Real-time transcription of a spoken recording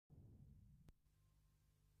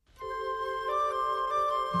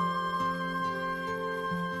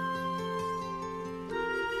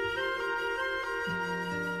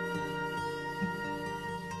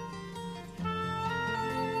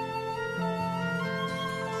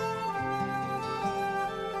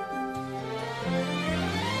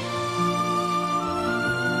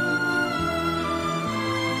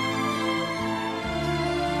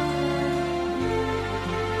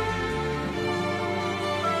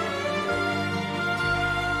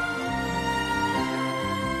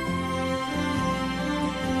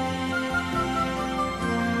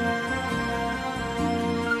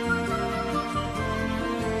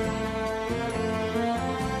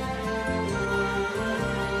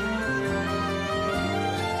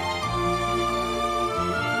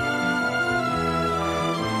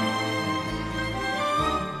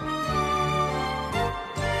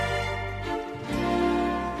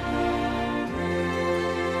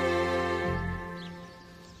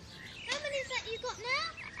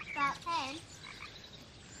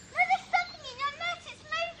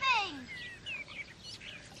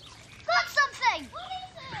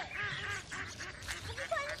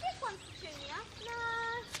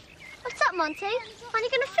that, Monty? Aren't you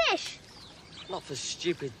going to fish? Not for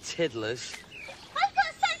stupid tiddlers. I've got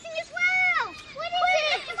something as well! What is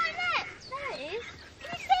it? In my net. There it is. Can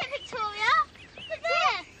you see it, Victoria? Look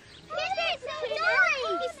there. It's nice. It's in the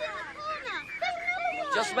corner. There's another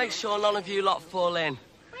one. Just make sure none of you lot fall in.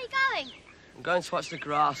 Where are you going? I'm going to watch the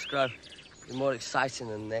grass grow. It'll be more exciting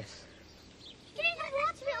than this. Get in the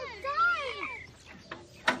water,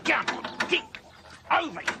 it'll die. Get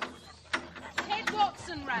over it. Ted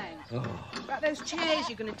Watson rang. About those chairs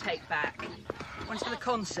you're going to take back. One's for the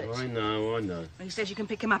concert. I know. He says you can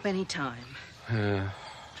pick him up any time.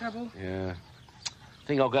 Trouble? Yeah. I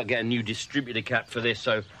think I've got to get a new distributor cap for this,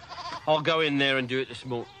 so I'll go in there and do it this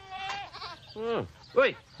morning.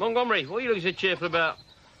 Wait, Montgomery, what are you looking so cheerful about?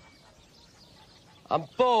 I'm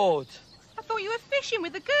bored. I thought you were fishing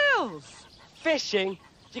with the girls. Fishing?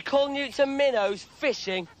 Do you call newts and minnows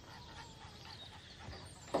fishing?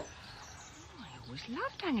 I always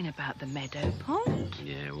loved hanging about the meadow pond.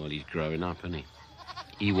 Yeah, well, he's growing up, isn't he?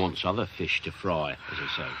 He wants other fish to fry, as I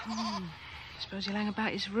say. I suppose he'll hang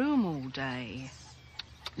about his room all day.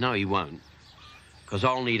 No, he won't. Because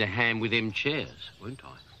I'll need a hand with them chairs, won't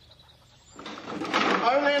I?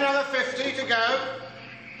 Only another 50 to go.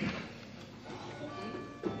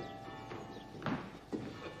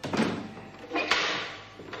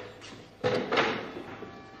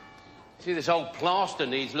 See, this old plaster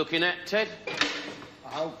needs looking at, Ted. The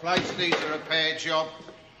whole place needs a repair job.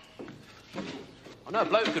 I know a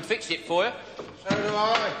bloke could fix it for you. So do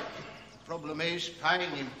I. Problem is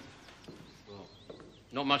paying him. Well,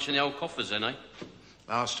 not much in the old coffers, then, eh?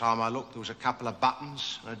 Last time I looked, there was a couple of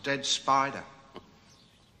buttons and a dead spider.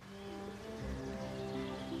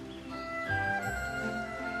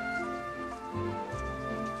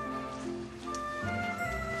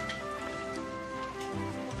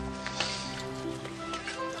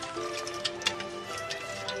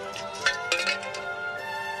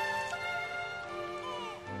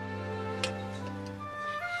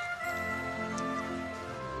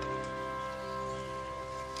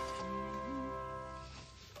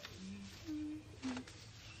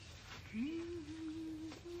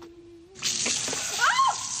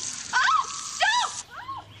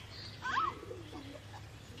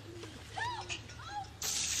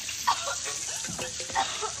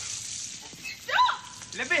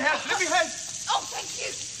 Let me help. Oh, thank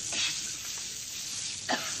you.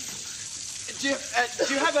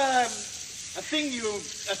 Do you have a thing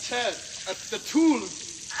the tool? A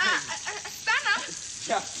spanner?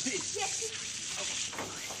 Yeah, please. Yes.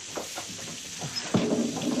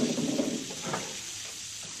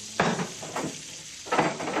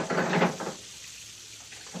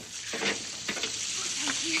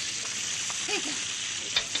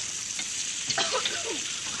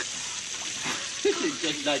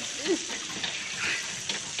 Just like this.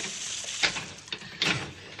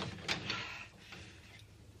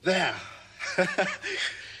 There.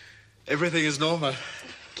 Everything is normal.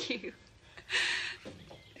 Thank you.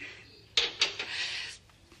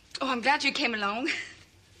 Oh, I'm glad you came along.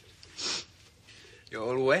 You're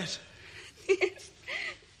all wet. Yes.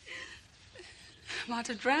 Might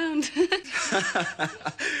have drowned.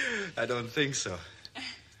 I don't think so.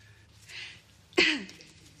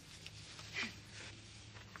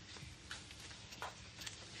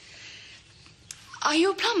 Are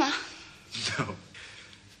you a plumber? No.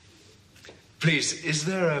 Please, is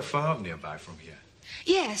there a farm nearby from here?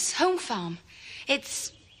 Yes, home farm.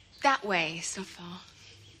 It's that way, it's not far.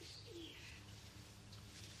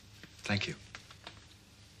 Thank you.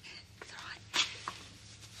 It's all right.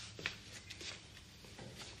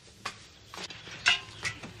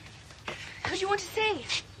 Who do you want to see?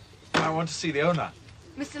 I want to see the owner.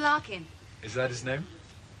 Mr. Larkin. Is that his name?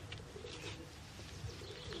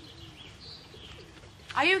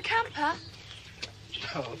 Are you a camper?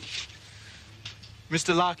 No.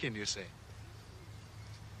 Mr. Larkin, you say?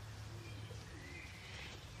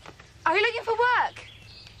 Are you looking for work?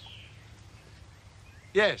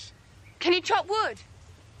 Yes, Can you chop wood?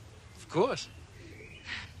 of course.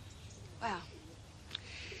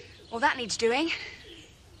 Well, that needs doing.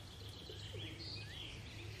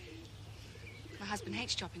 My husband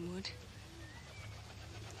hates chopping wood.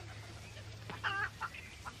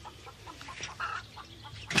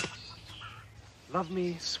 Love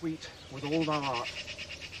me, sweet, with all thou art,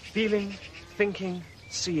 feeling, thinking,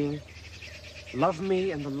 seeing. Love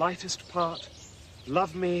me in the lightest part.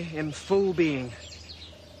 Love me in full being.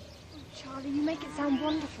 Oh, Charlie, you make it sound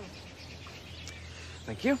wonderful.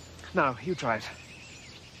 Thank you. Now, you try it.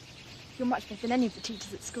 You're much better than any of the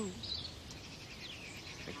teachers at school.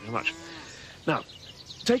 Thank you very much. Now,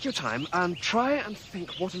 Take your time and try and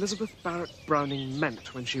think what Elizabeth Barrett Browning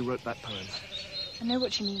meant when she wrote that poem. I know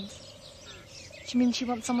what she means. She means she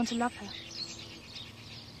wants someone to love her.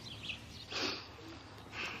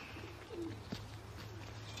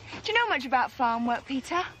 Do you know much about farm work,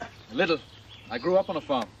 Peter? A little. I grew up on a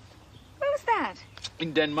farm. Where was that?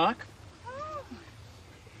 In Denmark. Oh.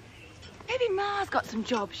 Maybe Ma's got some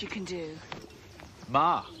jobs you can do.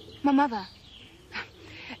 Ma. My mother.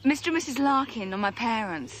 Mr. and Mrs. Larkin are my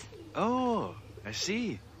parents. Oh, I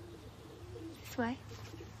see. This way.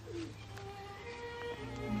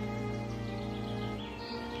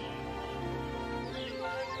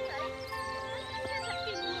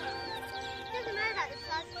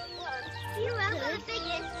 You are the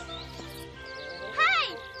biggest.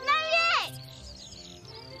 Hey, Mariette!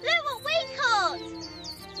 Look what we caught!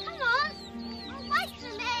 Come on, I'll wait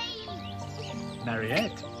for me.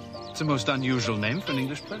 Mariette. It's a most unusual name for an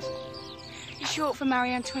English person. It's short for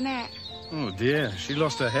Marie Antoinette. Oh, dear. She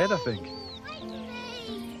lost her head, I think. Wait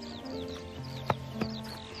for me.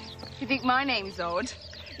 You think my name's odd?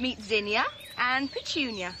 Meet Zinnia and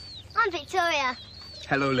Petunia. I'm Victoria.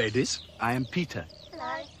 Hello, ladies. I am Peter.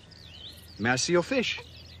 Hello. May I see your fish?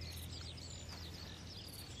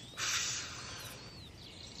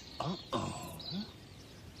 Uh-oh.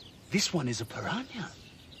 This one is a piranha.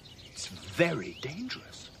 It's very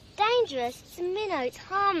dangerous. Dangerous? It's a minnow, it's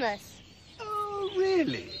harmless. Oh,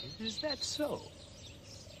 really? Is that so?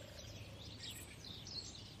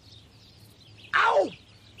 Ow!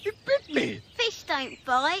 It bit me. Fish don't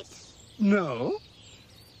bite. No.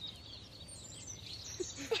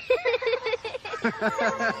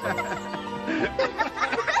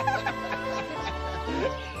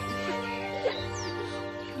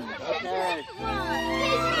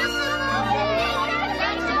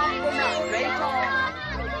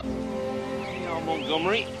 Oh,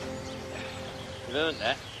 Montgomery. You've earned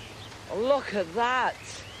that. Oh, look at that.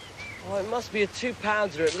 Oh, it must be a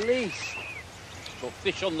 2-pounder at least. Got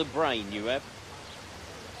fish on the brain, you have.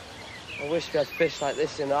 I wish we had fish like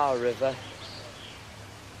this in our river.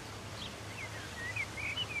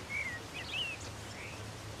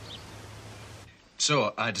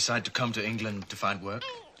 So I decided to come to England to find work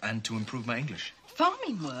and to improve my English.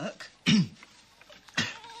 Farming work?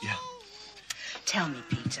 Yeah. Tell me,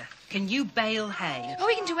 Peter, can you bale hay? Oh,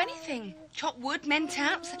 we can do anything. Chop wood, mend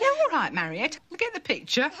taps. Yeah, all right, Mariette. We'll get the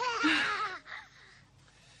picture.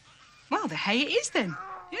 Well, the hay it is then.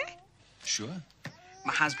 Yeah? Sure.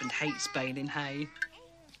 My husband hates baling hay.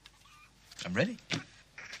 I'm ready.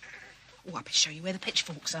 Oh, I better show you where the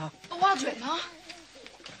pitchforks are. Oh, I'll do it, Ma.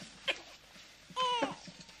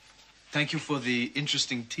 Thank you for the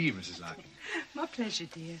interesting tea, Mrs. Larkin. My pleasure,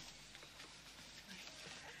 dear.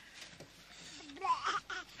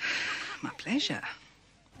 My pleasure.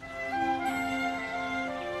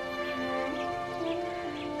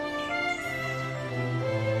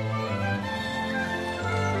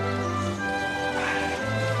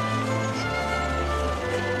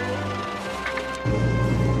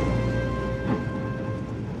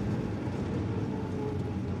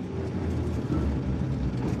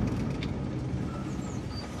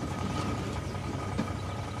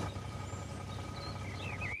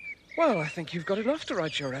 Well, I think you've got enough to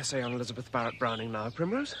write your essay on Elizabeth Barrett Browning now,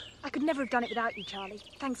 Primrose. I could never have done it without you, Charlie.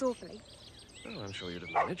 Thanks awfully. Oh, I'm sure you'd have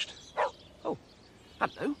managed. Oh,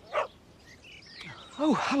 hello.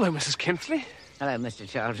 Oh, hello, Mrs. Kintley. Hello, Mr.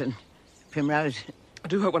 Charlton. Primrose. I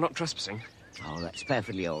do hope we're not trespassing. Oh, that's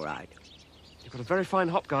perfectly all right. You've got a very fine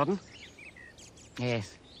hop garden.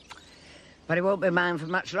 Yes. But it won't be mine for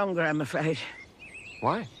much longer, I'm afraid.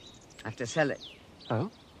 Why? I have to sell it. Oh?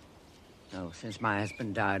 Oh, since my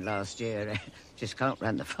husband died last year, I just can't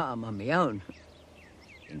run the farm on my own.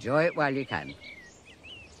 Enjoy it while you can.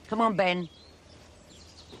 Come on, Ben.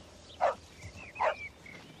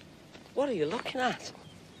 What are you looking at?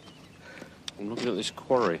 I'm looking at this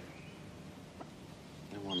quarry.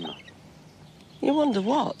 I wonder. You wonder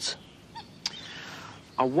what?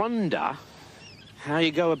 I wonder how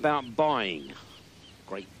you go about buying a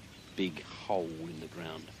great big hole in the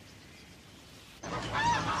ground.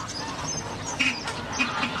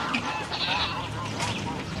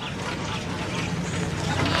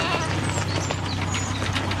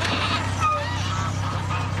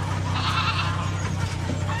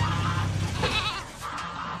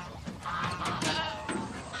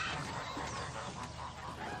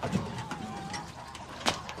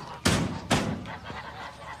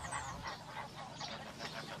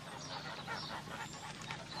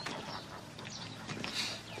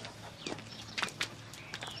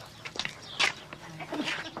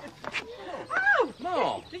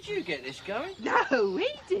 No, did you get this going? No, he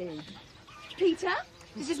did. Peter,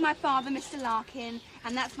 This is my father, Mr. Larkin,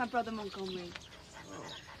 and that's my brother, Montgomery.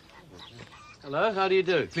 Hello, how do you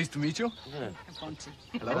do? Pleased to meet you. Yeah.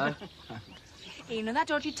 Hello. You know that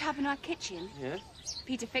dodgy tap in our kitchen? Yeah?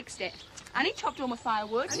 Peter fixed it. And he chopped all my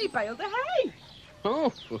firewood. And he baled the hay.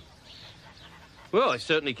 Oh. Well, it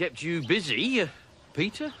certainly kept you busy,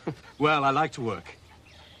 Peter. Well, I like to work.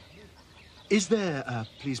 Is there,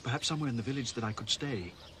 please, perhaps somewhere in the village that I could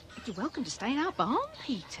stay? You're welcome to stay in our barn,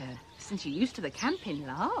 Peter, since you're used to the camping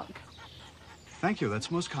lark. Thank you,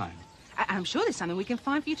 that's most kind. I'm sure there's something we can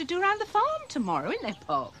find for you to do around the farm tomorrow, isn't there,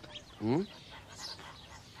 Pop? Hmm?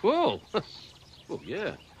 Well, well,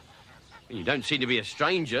 yeah. You don't seem to be a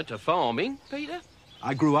stranger to farming, Peter.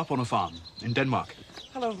 I grew up on a farm in Denmark.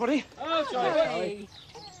 Hello, everybody. Oh, sorry.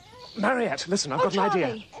 Mariette, listen, I've got an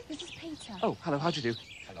idea. This is Peter. Oh, hello, how'd you do?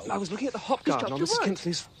 Hello. I was looking at the hop garden dropped on your Mrs. wood.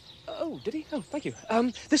 Kinsley's... Oh, did he? Oh, thank you.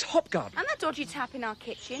 This hop garden. And that dodgy tap in our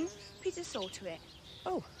kitchen. Peter saw to it.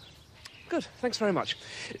 Oh, good. Thanks very much.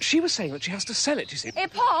 She was saying that she has to sell it, you see. Hey,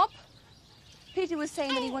 Pop! Peter was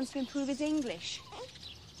saying that he wants to improve his English.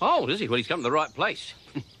 Oh, does he? Well, he's come to the right place.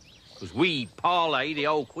 Because we parlay the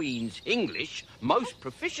old Queen's English most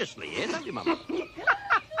proficiously here, don't we, Mum?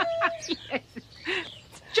 Yes.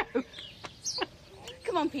 It's a joke.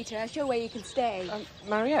 Come on, Peter, I'll show where you can stay.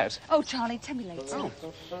 Mariette? Oh, Charlie, tell me later. Oh.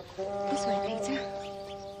 This way, Peter.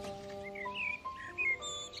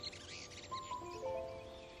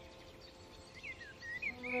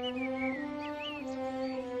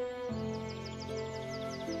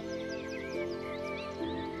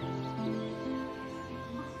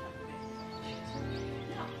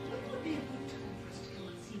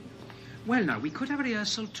 Well, now, we could have a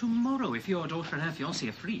rehearsal tomorrow if your daughter and her fiancé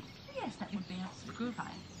are free. Yes, that would be absolutely fine.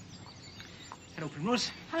 Hello,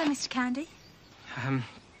 Primrose. Hello, Mr. Candy.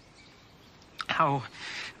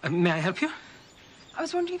 May I help you? I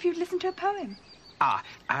was wondering if you'd listen to a poem.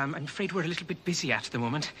 I'm afraid we're a little bit busy at the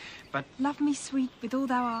moment, but... Love me, sweet, with all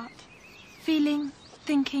thou art, feeling,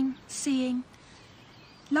 thinking, seeing.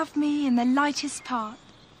 Love me in the lightest part,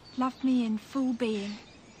 love me in full being.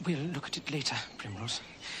 We'll look at it later, Primrose.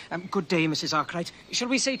 Good day, Mrs. Arkwright. Shall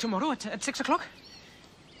we say tomorrow at 6 o'clock?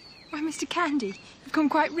 Why, Mr. Candy, you've gone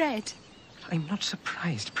quite red. I'm not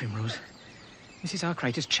surprised, Primrose. Mrs.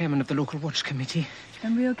 Arkwright is chairman of the local watch committee.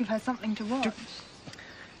 Then we'll give her something to watch.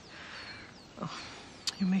 Oh,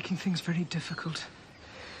 you're making things very difficult.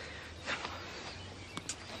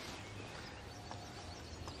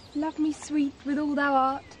 Love me, sweet, with all thou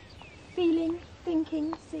art, feeling,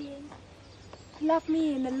 thinking, seeing. Love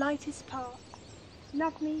me in the lightest part,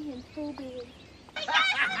 love me in full being.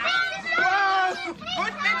 Whoa! Put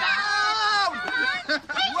me down!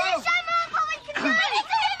 Whoa!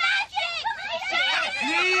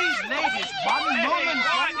 Please, ladies, one moment.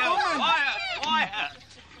 Quiet.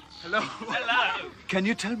 Hello. Hello. Can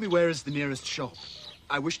you tell me where is the nearest shop?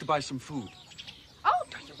 I wish to buy some food. Oh,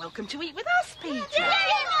 you're welcome to eat with us, Peter.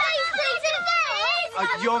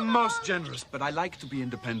 You're most generous, but I like to be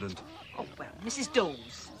independent. Oh, well, Mrs.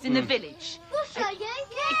 Dawes. It's in the village. We'll show you.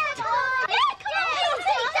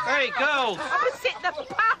 Hey, girls. Opposite the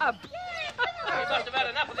pub. You must have had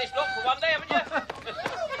enough of this lot for one day, haven't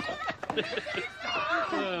you?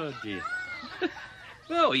 Oh, dear.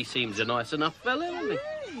 Well, he seems a nice enough fellow, doesn't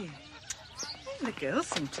he? The girls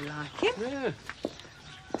seem to like him. Yeah.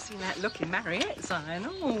 I've seen that look in Mariette's eye and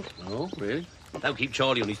all. Oh, really? That'll keep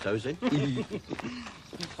Charlie on his toes, then. I'm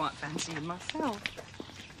quite fancying myself.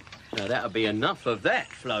 Now, that'll be enough of that,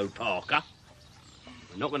 Flo Parker.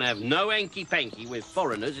 We're not going to have no hanky-panky with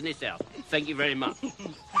foreigners in this house. Thank you very much.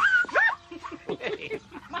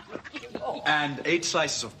 And 8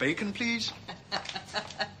 slices of bacon, please.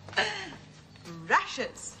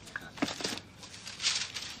 Rashers.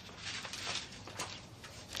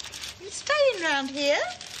 You staying round here?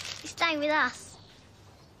 He's staying with us.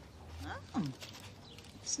 Oh,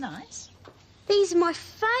 it's nice. These are my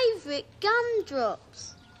favourite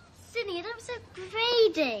gumdrops. Silly, I'm so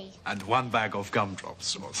greedy. And 1 bag of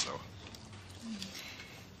gumdrops also.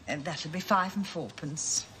 And that'll be 5 and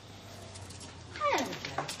 4pence. Hello,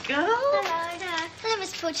 Girl. Hello. Hello,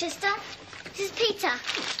 Miss Porchester. This is Peter.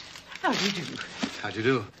 How do you do? How do you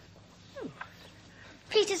do?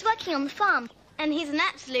 Peter's working on the farm, and he's an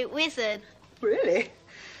absolute wizard. Really?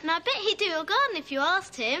 And I bet he'd do your garden if you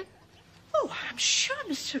asked him. Oh, I'm sure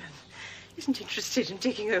Mr. isn't interested in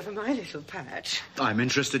taking over my little patch. I'm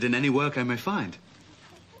interested in any work I may find.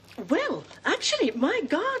 Well, actually, my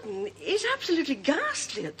garden is absolutely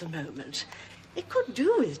ghastly at the moment. It could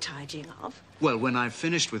do with tidying up. Well, when I've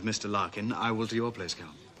finished with Mr. Larkin, I will to your place,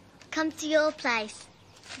 Count. Come to your place.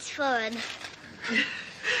 It's foreign.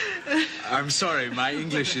 I'm sorry, my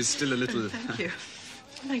English is still a little... Thank you.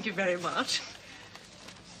 Thank you very much.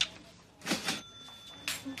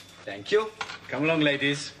 Thank you. Come along,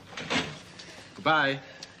 ladies. Goodbye.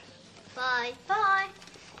 Bye. Bye.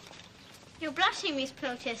 You're blushing, Miss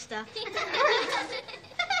Protester.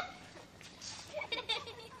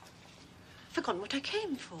 Forgotten what I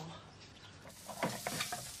came for.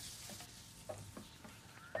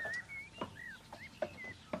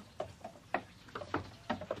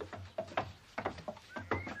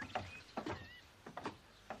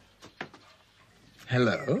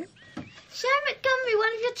 Hello. Show Montgomery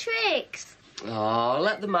one of your tricks. Oh,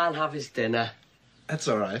 let the man have his dinner. That's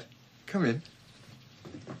all right. Come in.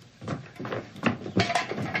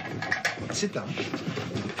 Sit down.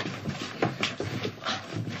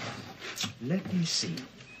 Let me see.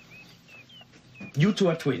 You two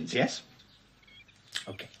are twins, yes?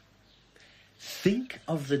 Okay. Think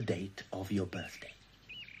of the date of your birthday.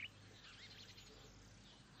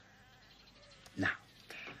 Now,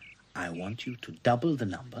 I want you to double the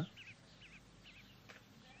number,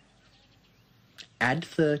 add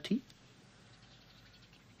 30,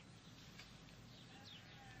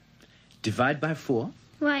 divide by 4.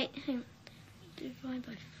 Wait, hang on. Divide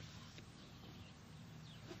by 4.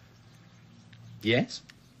 Yes?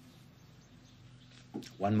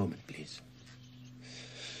 One moment, please.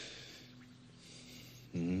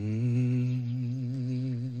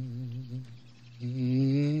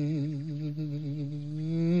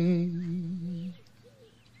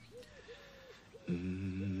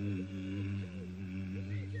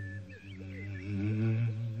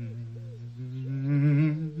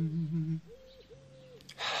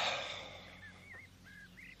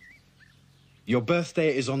 Your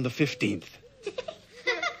birthday is on the 15th.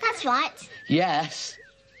 That's right. Yes,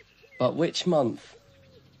 but which month?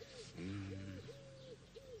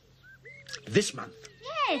 This month.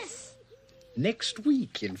 Yes. Next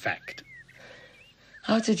week, in fact.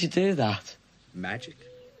 How did you do that? Magic.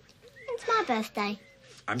 It's my birthday.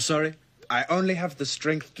 I'm sorry. I only have the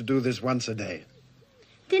strength to do this once a day.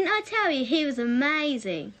 Didn't I tell you he was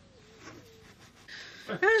amazing?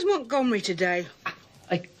 How's Montgomery today?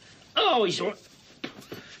 Oh, he's all right.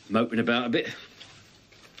 Moping about a bit.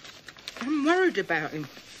 I'm worried about him.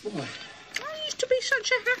 Why? I used to be such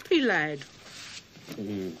a happy lad.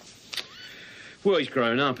 Well, he's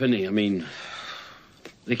grown up, isn't he? I mean,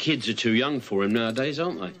 the kids are too young for him nowadays,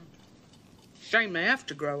 aren't they? Shame they have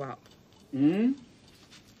to grow up.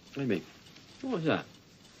 Maybe. What was that?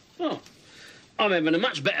 Oh, I'm having a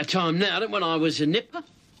much better time now than when I was a nipper.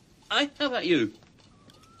 Hey, how about you?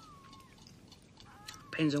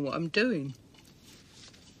 Depends on what I'm doing.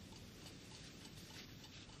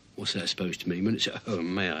 What's that supposed to mean when it's at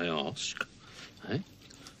home, may I ask? Eh?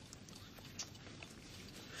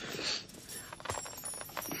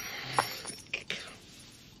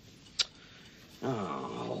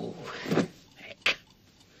 Oh, heck.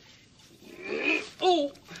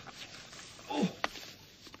 Oh! Oh!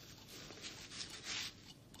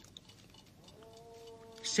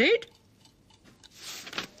 Sid?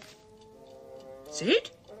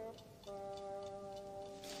 Sid?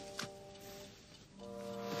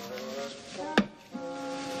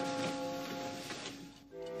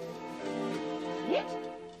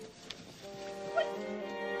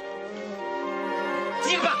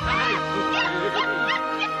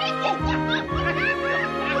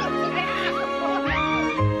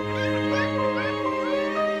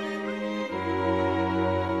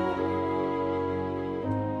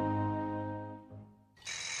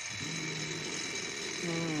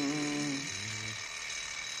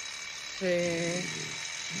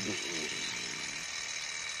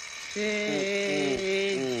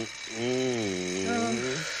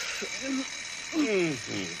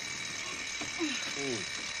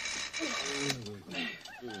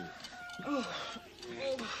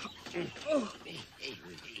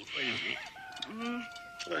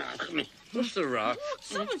 What's the rush?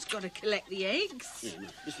 Someone's got to collect the eggs. Yeah, no,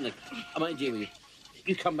 listen, I might deal with you.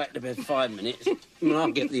 You come back to bed 5 minutes, and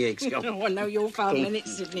I'll get the eggs going. Oh, I know your 5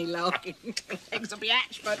 minutes, Sydney Larkin. Eggs will be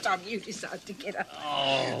hatched by the time you decide to get up.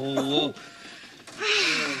 Oh.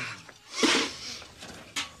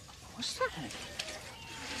 What's that?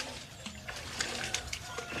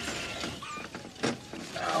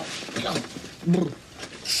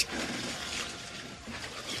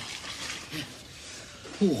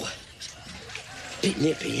 Ooh, bit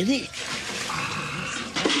nippy, isn't it?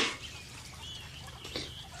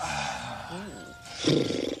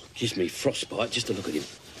 Gives me frostbite just to look at him.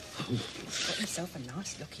 He's got himself a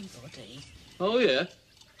nice-looking body. Oh, yeah?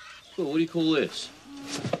 Well, what do you call this?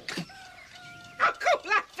 I call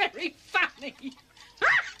that very funny.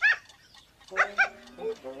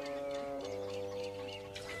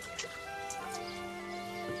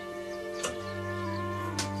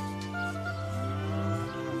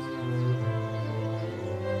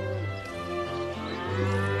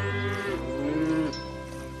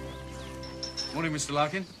 Morning, Mr.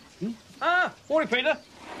 Larkin. Ah, morning, Peter.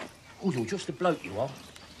 Oh, you're just a bloke, you are.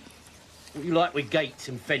 What you like with gates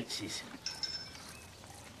and fences?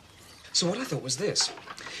 So what I thought was this.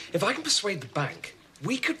 If I can persuade the bank,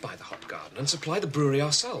 we could buy the hop garden and supply the brewery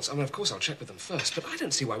ourselves. I mean, of course, I'll check with them first, but I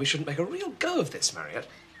don't see why we shouldn't make a real go of this, Marriott.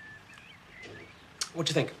 What do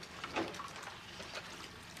you think?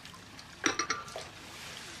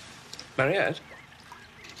 Marriott?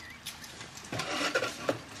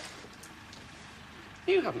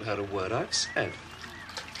 You haven't heard a word I've said.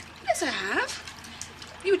 Yes, I have.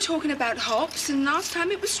 You were talking about hops, and last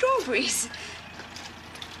time it was strawberries.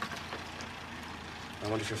 I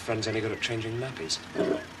wonder if your friend's any good at changing nappies.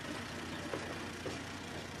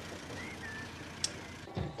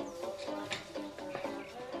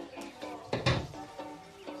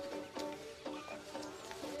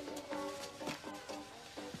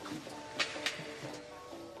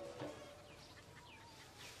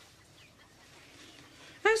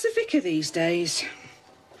 How's the vicar these days?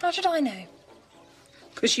 How should I know?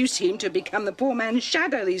 Because you seem to have become the poor man's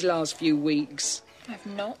shadow these last few weeks. I've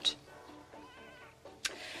not.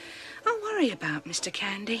 I worry about Mr.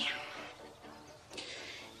 Candy.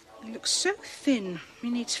 He looks so thin. He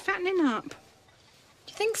needs fattening up. Do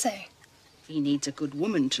you think so? He needs a good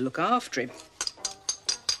woman to look after him.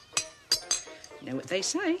 You know what they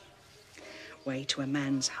say? Way to a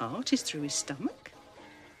man's heart is through his stomach.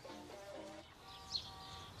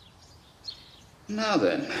 Now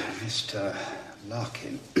then, Mr.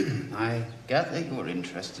 Larkin, I gather you're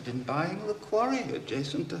interested in buying the quarry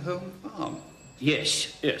adjacent to Home Farm.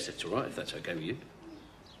 Yes, that's all right, if that's okay with you.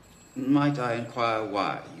 Might I inquire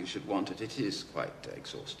why you should want it? It is quite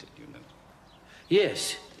exhausted, you know.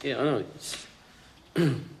 Yes, I know. It's...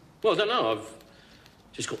 well, I don't know. I've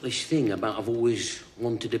just got this thing about I've always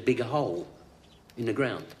wanted a bigger hole in the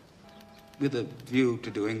ground. With a view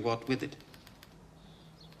to doing what with it?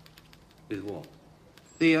 With what?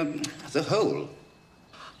 The hole.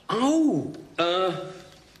 Oh,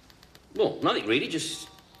 well, nothing really, just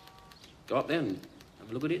go up there and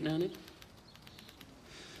have a look at it now and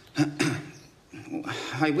then.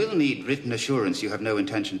 I will need written assurance you have no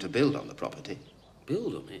intention to build on the property.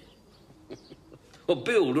 Build on it? Well,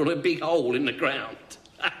 build on a big hole in the ground.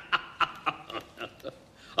 I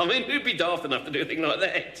mean, who'd be daft enough to do a thing like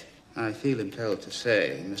that? I feel impelled to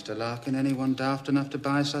say, Mr. Larkin, anyone daft enough to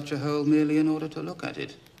buy such a hole merely in order to look at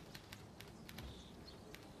it.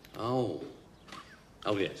 Oh,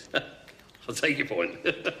 yes. I'll take your point.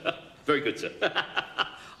 Very good, sir.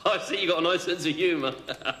 I see you've got a nice sense of humour.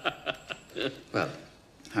 Well,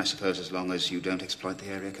 I suppose as long as you don't exploit the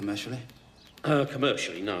area commercially?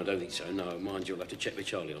 Commercially? No, I don't think so. No, mind you, you'll have to check with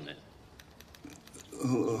Charlie on that.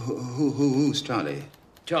 Who's Charlie?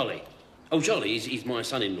 Charlie? Oh, Charlie, he's my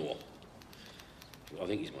son-in-law. Well, I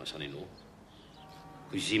think he's my son-in-law.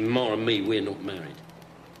 Because you see, Ma and me, we're not married.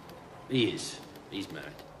 He is. He's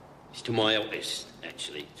married. He's to my eldest,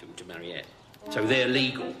 actually, to Mariette. So they're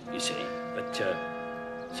legal, you see. But,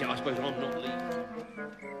 see, I suppose I'm not legal.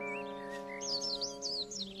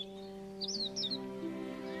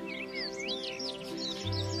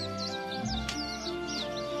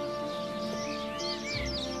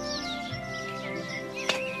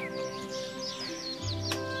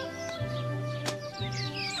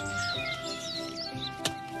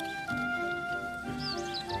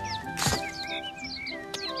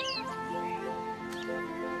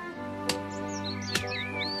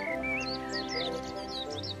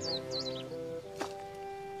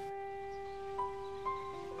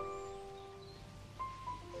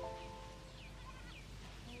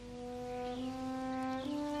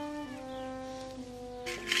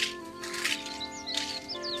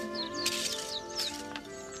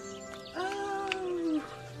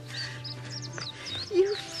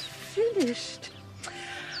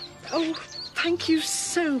 Oh, thank you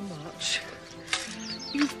so much.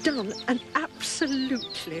 You've done an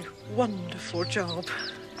absolutely wonderful job.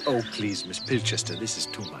 Oh, please, Miss Pilchester, this is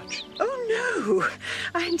too much. Oh, no,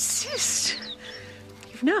 I insist.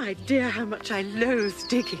 You've no idea how much I loathe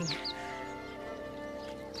digging.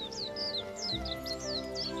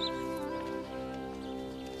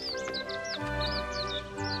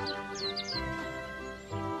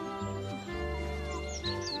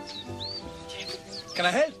 Can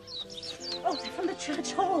I help? Oh, they're from the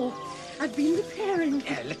church hall. I've been repairing.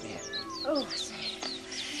 Yeah, let me in. Oh, I say.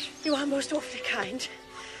 You are most awfully kind.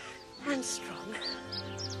 And strong.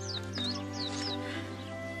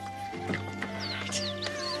 Right.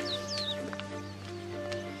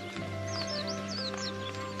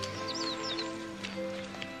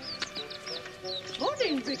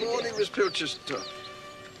 Morning, Brigadier. Morning, Miss Pilchester.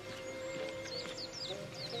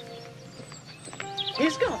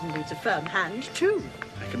 his garden needs a firm hand, too.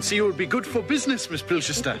 I can see you would be good for business, Miss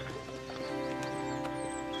Pilchester.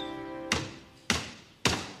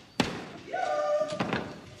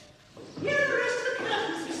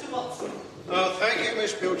 Oh, thank you,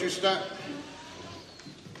 Miss Pilchester.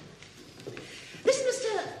 This is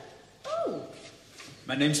Mr... Oh.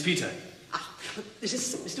 My name's Peter. This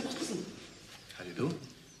is Mr. Watson. How do you do?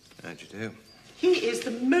 How do you do? He is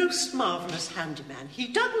the most marvellous handyman. He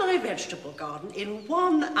dug my vegetable garden in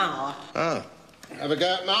 1 hour. Oh. Have a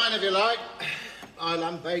go at mine if you like. My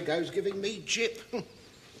lumbago's giving me jip.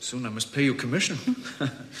 Soon I must pay you commission.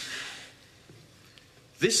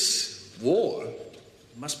 This wall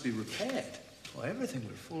must be repaired, or everything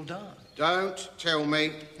will fall down. Don't tell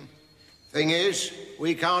me. Thing is,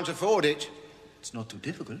 we can't afford it. It's not too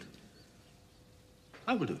difficult.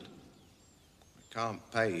 I will do it. I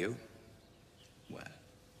can't pay you. Well,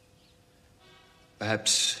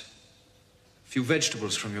 perhaps a few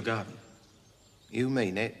vegetables from your garden. You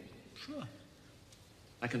mean it? Sure.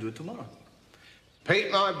 I can do it tomorrow.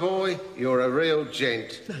 Pete, my boy, you're a real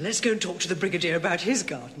gent. Now, let's go and talk to the Brigadier about his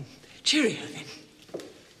garden. Cheerio,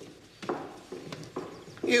 then.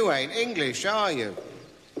 You ain't English, are you?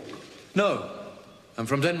 No, I'm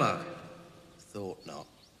from Denmark. Thought not.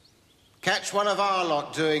 Catch one of our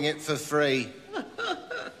lot doing it for free.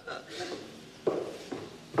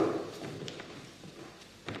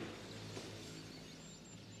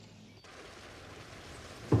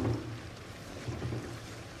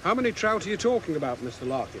 How many trout are you talking about, Mr.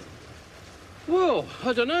 Larkin? Well,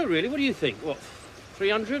 I don't know, really. What do you think? What,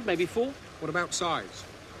 300, maybe 4? What about size?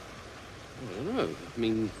 I don't know. I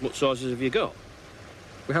mean, what sizes have you got?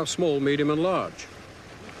 We have small, medium and large.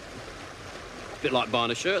 A bit like buying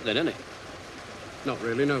a shirt then, isn't it? Not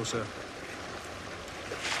really, no, sir.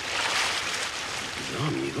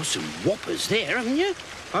 Blimey, you've got some whoppers there, haven't you?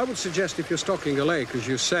 I would suggest if you're stocking a lake, as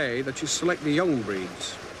you say, that you select the young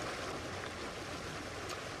breeds.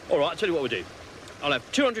 All right, I'll tell you what we'll do. I'll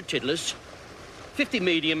have 200 tiddlers, 50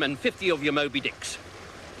 medium and 50 of your Moby Dicks.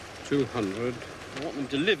 200. I want them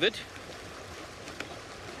delivered.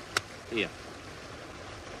 Here.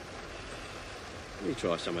 Let me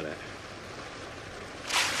try some of that.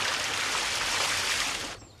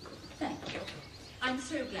 Thank you. I'm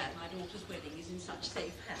so glad my daughter's wedding is in such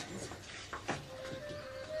safe hands.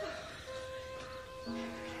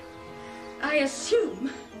 I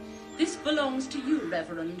assume this belongs to you,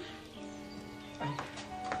 Reverend. Come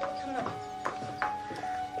on.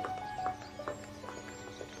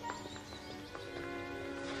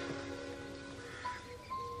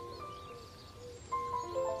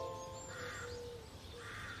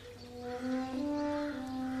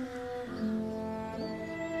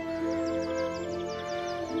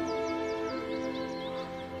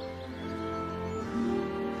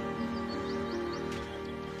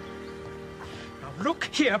 Look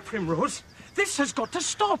here, Primrose. This has got to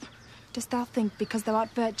stop. Dost thou think because thou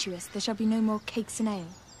art virtuous there shall be no more cakes and ale?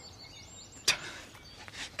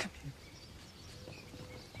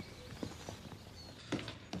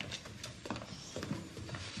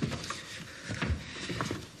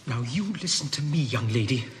 Now, you listen to me, young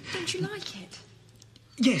lady. Don't you like it?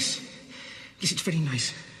 Yes. Yes, it's very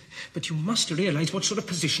nice. But you must realise what sort of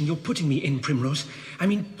position you're putting me in, Primrose. I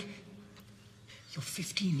mean, you're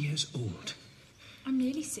 15 years old. I'm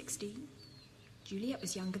nearly 16. Juliet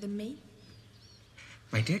was younger than me.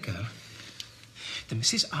 My dear girl, the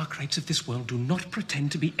Mrs. Arkwrights of this world do not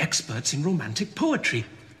pretend to be experts in romantic poetry.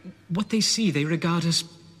 What they see, they regard as...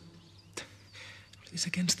 is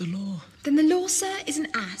against the law. Then the law, sir, is an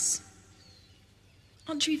ass.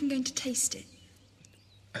 Aren't you even going to taste it?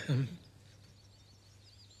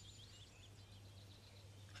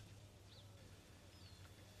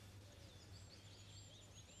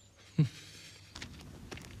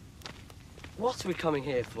 What are we coming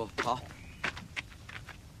here for, Pop?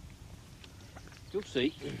 You'll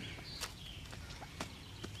see.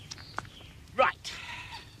 Right.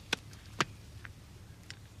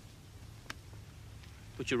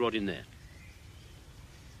 Put your rod in there.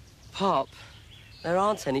 Pop, there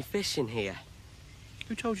aren't any fish in here.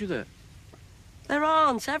 Who told you that? There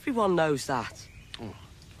aren't. Everyone knows that. Oh,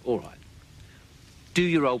 all right. Do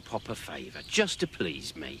your old Pop a favour, just to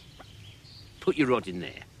please me. Put your rod in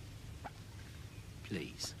there.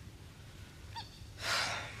 Please.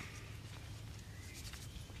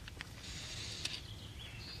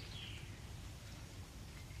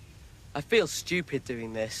 I feel stupid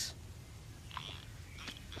doing this.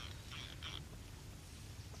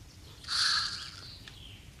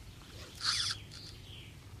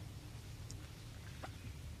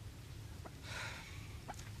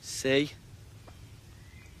 See?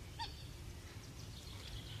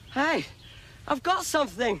 I've got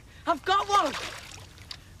something. I've got one.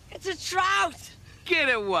 It's a trout. Get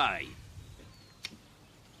away.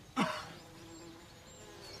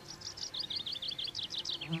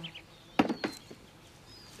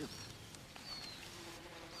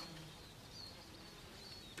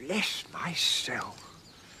 Bless my soul.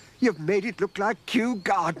 You've made it look like Kew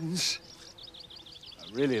Gardens.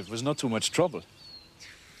 Really, it was not too much trouble.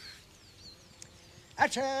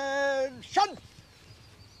 Attention!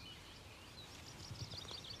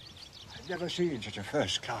 I've never seen such a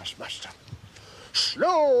first-class muster.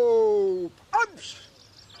 Slow pumps!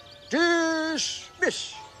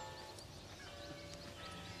 Dismiss!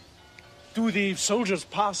 Do the soldiers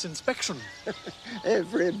pass inspection?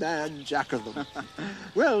 Every man jack of them.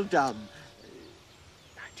 Well done.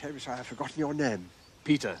 I tell you, sir, I've forgotten your name.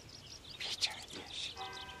 Peter. Peter, yes.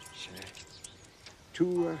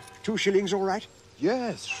 Sir. 2 shillings, all right?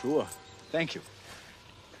 Yes, sure. Thank you.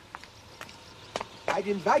 I'd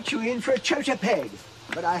invite you in for a chota peg,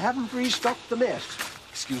 but I haven't restocked the mess.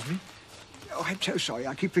 Excuse me? Oh, I'm so sorry.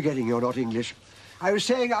 I keep forgetting you're not English. I was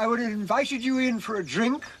saying I would have invited you in for a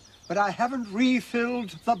drink, but I haven't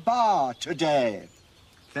refilled the bar today.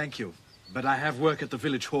 Thank you. But I have work at the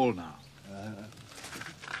village hall now.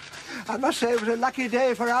 I must say it was a lucky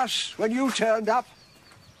day for us when you turned up.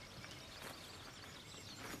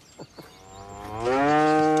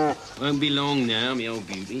 Won't be long now, me old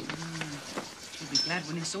beauty. You'll be glad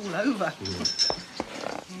when it's all over.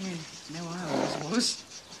 Yeah, no, I always was.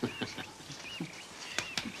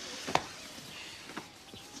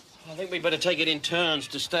 I think we'd better take it in turns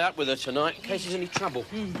to stay up with her tonight in case there's any trouble.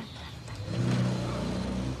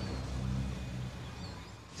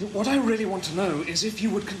 What I really want to know is if you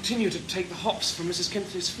would continue to take the hops from Mrs.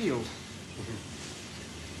 Kintley's field.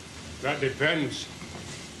 That depends.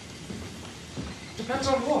 Depends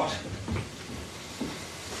on what?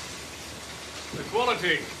 The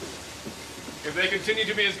quality. If they continue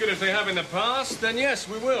to be as good as they have in the past, then yes,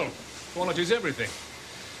 we will. Quality's everything.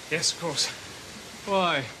 Yes, of course.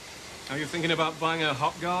 Why? Are you thinking about buying a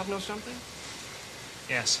hop garden or something?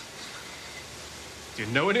 Yes. Do you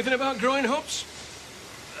know anything about growing hops?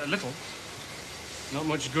 A little. Not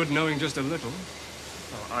much good knowing just a little.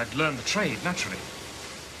 Well, I'd learn the trade, naturally.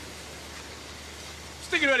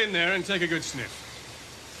 Stick your head in there and take a good sniff.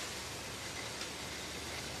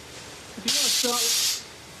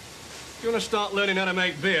 If you want to start learning how to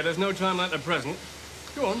make beer, there's no time like the present.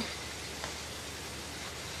 Go on.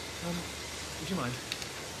 Would you mind?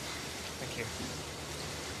 Thank you.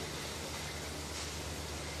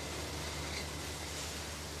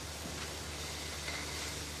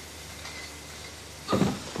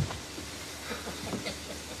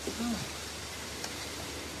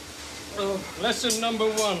 Lesson number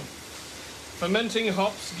 1. Fermenting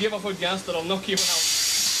hops give off a gas that'll knock you out.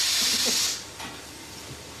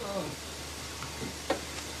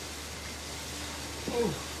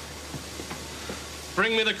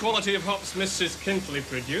 Bring me the quality of hops Mrs. Kintley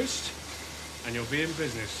produced, and you'll be in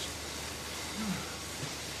business.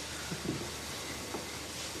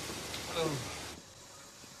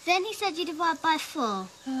 Then he said you divide by 4.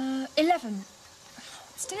 11.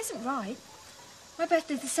 Still isn't right. My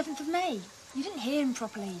birthday's the 7th of May. You didn't hear him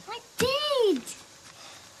properly. I did!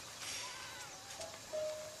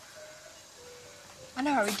 I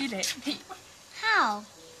know how he did it. How?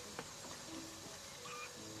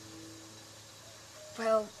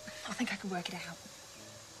 Well, I think I can work it out.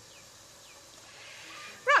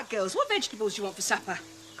 Right, girls, what vegetables do you want for supper?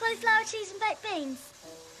 Cauliflower, cheese and baked beans.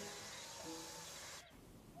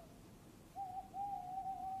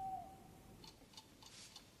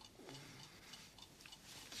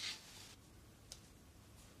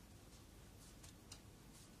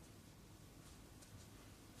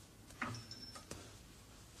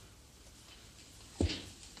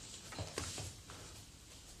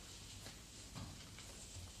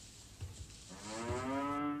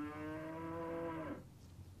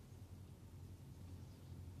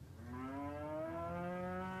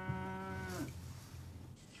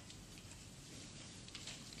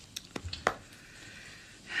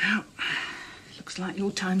 Looks like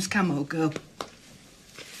your time's come, old girl.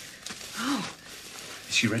 Oh.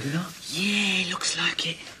 Is she ready now? Yeah, looks like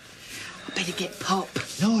it. I better get Pop.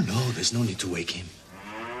 No, there's no need to wake him.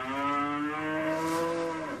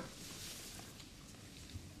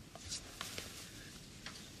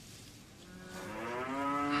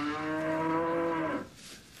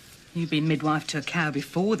 You've been midwife to a cow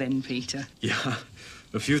before then, Peter. Yeah,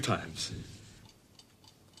 a few times.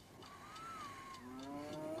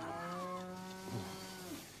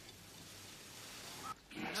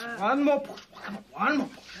 One more push. One more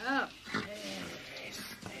push. Oh.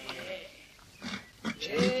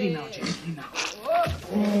 Gently now, gently now.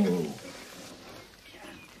 Oh.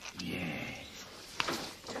 Yes.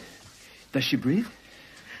 Does she breathe?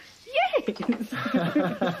 Yes.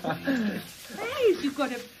 Yes, you've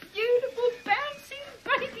got a beautiful, bouncing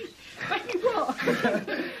baby. Baby what?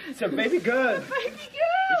 It's a baby girl. A baby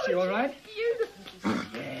girl. Is she all right? Beautiful.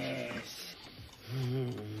 Yes.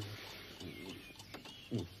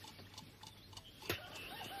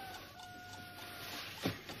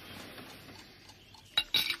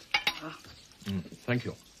 Thank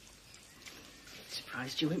you.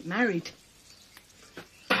 Surprised you weren't married.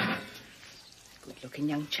 Good-looking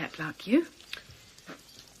young chap like you.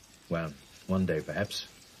 Well, one day, perhaps.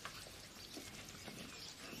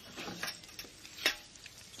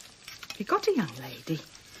 You got a young lady?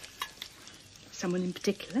 Someone in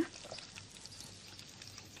particular?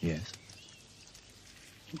 Yes.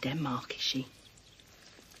 In Denmark, is she?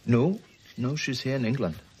 No, she's here in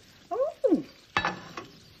England. Oh.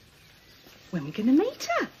 When are we going to meet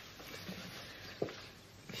her?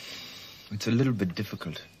 It's a little bit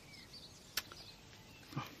difficult.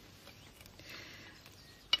 I'll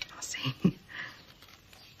see.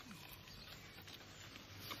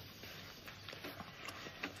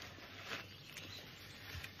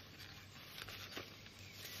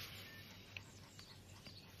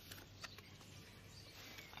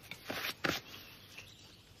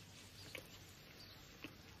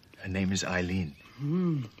 Her name is Eileen.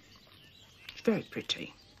 She's very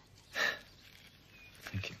pretty.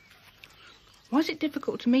 Thank you. Why is it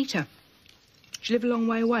difficult to meet her? She live a long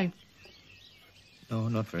way away. No,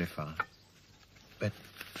 not very far. But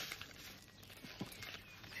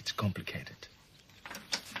it's complicated.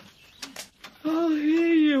 Oh,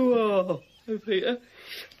 here you are. Oh, Peter.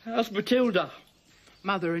 How's Matilda?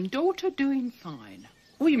 Mother and daughter doing fine.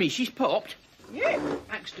 What do you mean, she's popped? Yeah,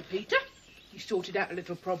 thanks to Peter. He sorted out a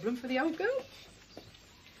little problem for the old girl.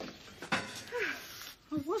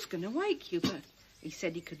 I was going to wake you, but he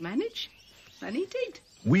said he could manage, and he did.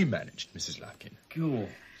 We managed, Mrs. Larkin. Cool.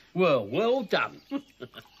 Well done.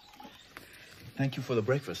 Thank you for the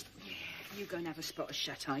breakfast. Yeah, you go and have a spot of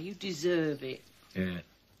shut-eye. You deserve it. Yeah.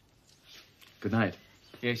 Good night.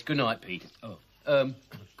 Yes, good night, Peter. Oh,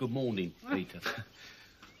 good morning, Peter.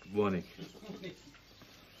 Good morning.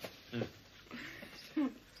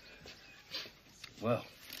 Well,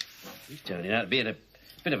 he's turning out to be a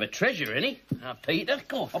bit of a treasure, isn't he? Peter.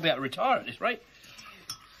 God, I'll be able to retire at this rate.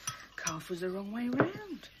 Calf was the wrong way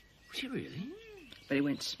round. Was it really? But it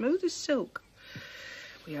went smooth as silk.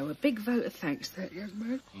 We owe a big vote of thanks to that young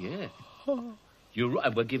man. Yeah. You're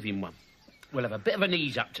right, we'll give him one. We'll have a bit of an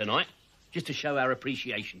ease up tonight, just to show our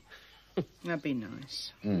appreciation. That'd be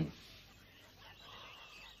nice.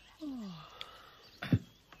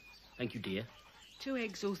 Thank you, dear. 2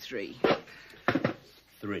 eggs or 3?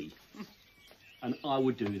 3. And I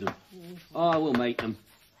will do them. I will make them.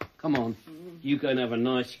 Come on, you go and have a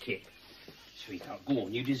nice kick. Sweetheart, go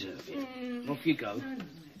on, you deserve it. Off you go.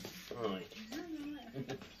 Right.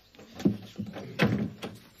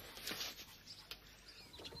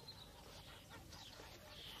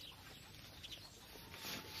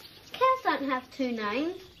 Cats don't have 2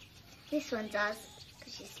 names. This one does,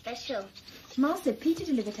 because she's special. Ma said Peter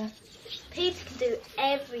delivered her. Peter can do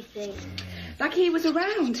everything. Like he was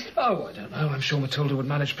around. Oh, I don't know. I'm sure Matilda would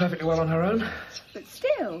manage perfectly well on her own. But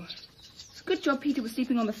still, it's a good job Peter was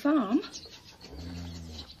sleeping on the farm.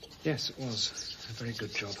 Yes, it was. A very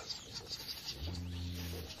good job.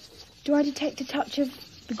 Do I detect a touch of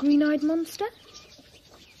the green-eyed monster?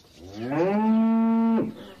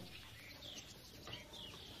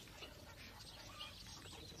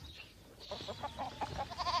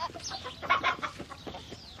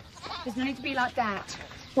 There's no need to be like that.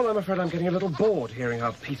 Well, I'm afraid I'm getting a little bored hearing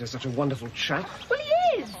how Peter's such a wonderful chap. Well, he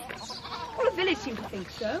is. All the village seem to think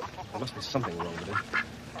so. There must be something wrong with him.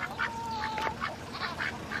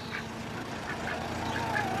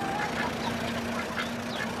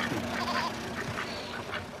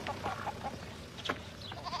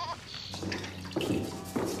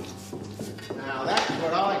 Now, that's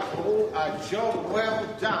what I call a job well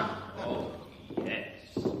done. Oh,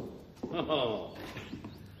 yes. Oh.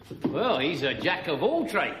 Well, he's a jack of all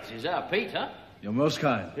trades, is our Peter. You're most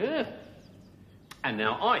kind. Yeah. And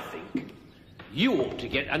now I think you ought to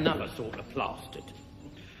get another sort of plastered.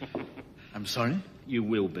 I'm sorry? You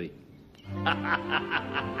will be.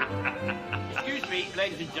 Excuse me,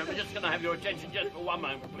 ladies and gentlemen, just going to have your attention just for one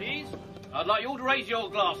moment, please. I'd like you all to raise your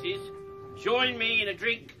glasses. Join me in a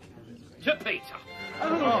drink to Peter.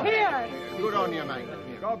 Oh, here. Good on you, mate.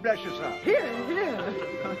 God bless you, sir. Here.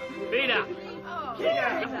 Peter.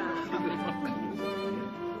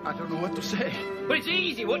 I don't know what to say. Well, it's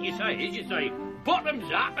easy. What you say is you say,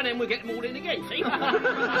 bottoms up, and then we'll get them all in again, see? Go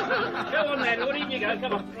on, landlord, in you go,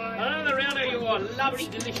 come on. Another round of your lovely,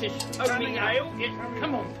 delicious oatmeal ale. Yes,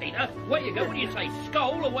 come on, Peter. Where you go? What do you say?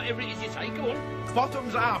 Skull or whatever it is you say? Go on.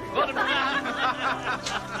 Bottoms up. Bottoms up.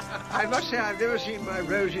 I must say I've never seen my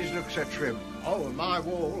roses look so trim. Oh, and my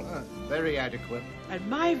wall, very adequate. And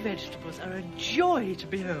my vegetables are a joy to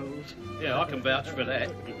behold. Yeah, I can vouch for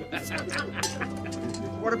that.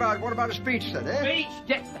 What about a speech then, eh? Speech?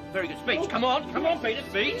 Yes, very good speech. Come on, Peter.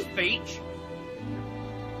 Speech.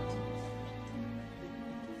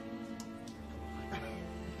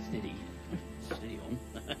 Steady on.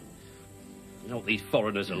 You know what these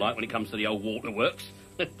foreigners are like when it comes to the old waterworks.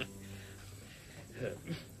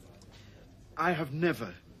 I have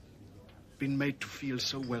never been made to feel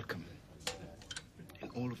so welcome in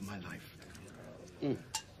all of my life.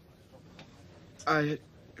 I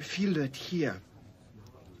feel that here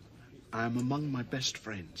I am among my best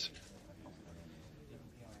friends.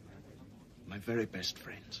 My very best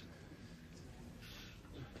friends.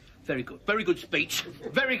 Very good speech.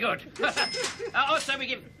 Very good. Also, we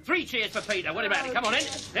give 3 cheers for Peter. What about it? Come on in.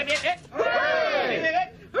 Hooray!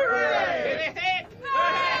 Hooray! Hooray!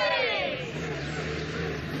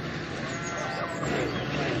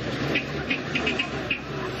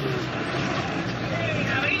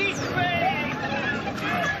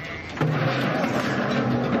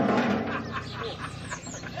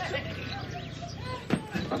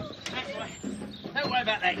 Don't worry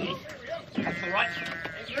about that, Edie. That's all right.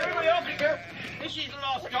 Here we are, Peter. This is the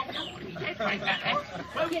last stop.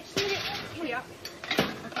 Oh, yes, here we are.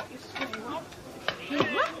 I've got your screen on.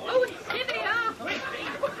 Oh, here they are.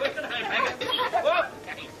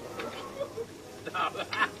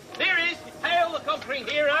 Here is Hail the Conquering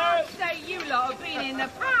Hero. Say, you lot have been in the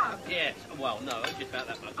pub. Yes, well, no, just about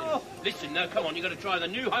that much. Oh. Listen, no, come on, you've got to try the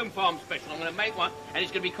new Home Farm special. I'm going to make one, and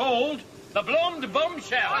it's going to be called The Blonde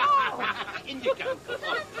Bombshell. Oh. In you go. Go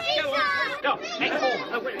on. No,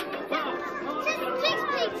 no, wait. Please,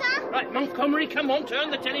 Peter. Right, Montgomery, come on,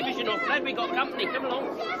 turn the television off. Glad we got company. Come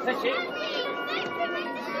along. That's it.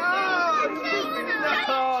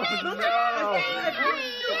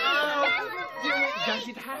 Does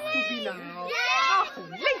it have to be now? Oh,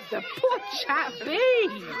 leave the poor chap be.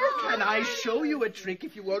 Can I show you a trick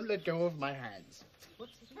if you won't let go of my hands?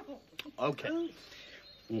 Okay.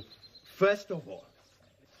 First of all,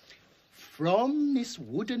 from this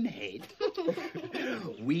wooden head,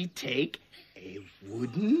 we take a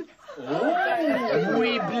wooden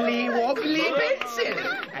wibbly-wobbly pencil.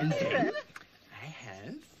 And then I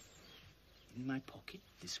have in my pocket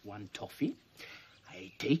this one toffee.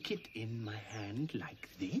 I take it in my hand like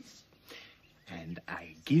this, and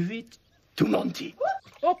I give it to Monty.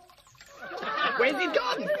 Oh. Where's it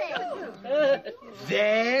gone?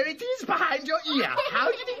 There it is, behind your ear. How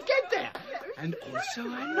did it get there? And also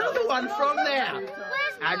another one from there.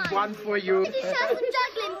 And one for you. Could you show some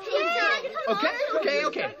juggling, Peter?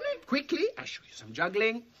 Okay. Quickly, I'll show you some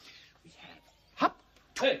juggling. We have hop,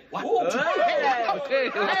 hey. one, Whoa. two,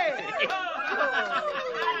 hey.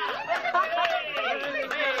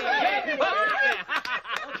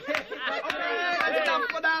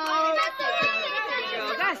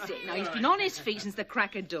 That's it. Now, he's been on his feet since the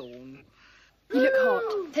crack of dawn. You look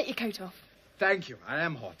hot. Take your coat off. Thank you, I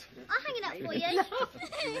am hot. I'll hang it up for you.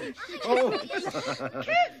 Oh.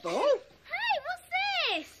 Careful. Hey, what's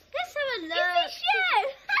this? Let's have a look. It's a shoe.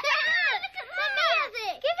 Look at my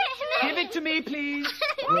music. Give it to me. Give it to me, please.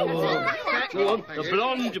 Go on, the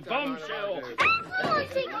blonde bombshell.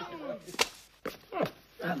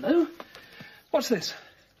 Hello. What's this?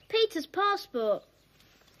 Peter's passport.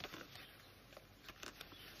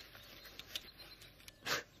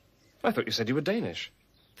 I thought you said you were Danish.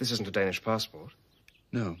 This isn't a Danish passport.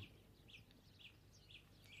 No.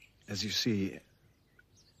 As you see,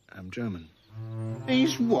 I'm German.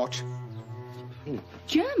 He's what?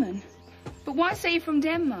 German? But why say you're from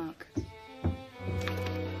Denmark?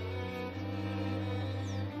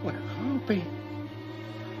 Well, I'll be.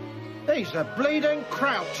 He's a bleeding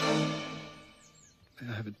kraut. May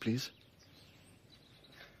I have it, please?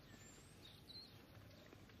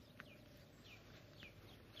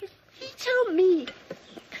 He told me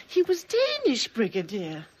he was Danish,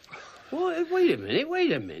 Brigadier. Wait a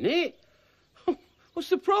minute. What's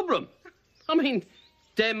the problem? I mean,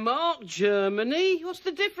 Denmark, Germany, what's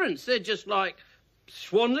the difference? They're just like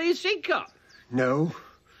Swanley and Sidcup. No,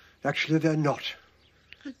 actually they're not.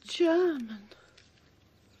 A German.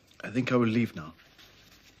 I think I will leave now.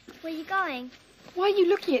 Where are you going? Why are you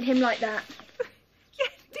looking at him like that? Yeah,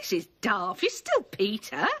 this is daft. You're still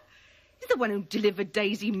Peter. He's the one who delivered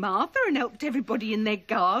Daisy Martha and helped everybody in their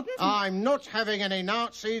gardens. I'm not having any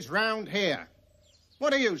Nazis round here.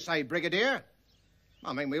 What do you say, Brigadier?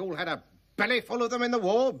 I mean, we all had a belly full of them in the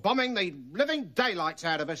war, bombing the living daylights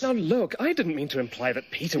out of us. Now, look, I didn't mean to imply that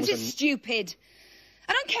Peter was This is stupid.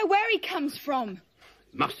 I don't care where he comes from.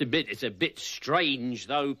 Must admit, it's a bit strange,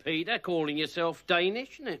 though, Peter, calling yourself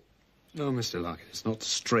Danish, isn't it? No, Mr. Larkin, it's not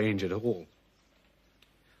strange at all.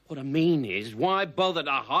 What I mean is, why bother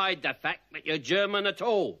to hide the fact that you're German at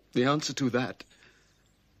all? The answer to that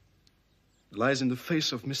lies in the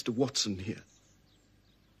face of Mr. Watson here.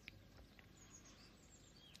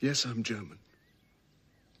 Yes, I'm German.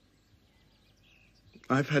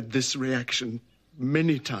 I've had this reaction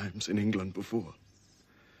many times in England before.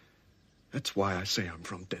 That's why I say I'm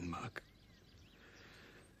from Denmark.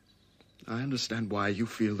 I understand why you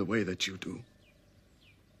feel the way that you do.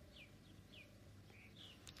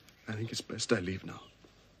 I think it's best I leave now.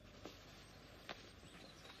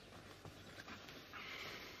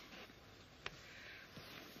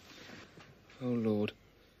 Oh, Lord.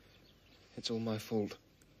 It's all my fault.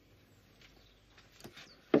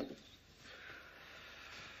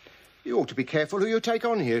 You ought to be careful who you take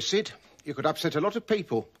on here, Sid. You could upset a lot of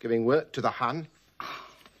people giving work to the Hun.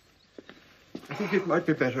 I think it might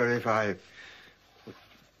be better if I...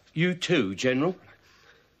 You too, General?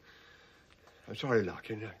 I'm sorry,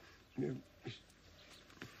 Larkin.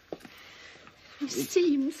 He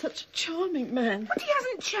seems such a charming man. But he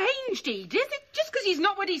hasn't changed, Edith. Just because he's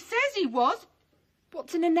not what he says he was.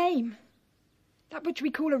 What's in a name? That which we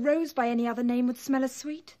call a rose by any other name would smell as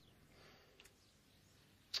sweet.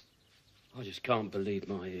 I just can't believe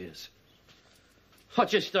my ears. I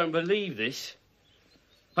just don't believe this.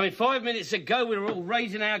 I mean, 5 minutes ago we were all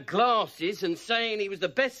raising our glasses and saying he was the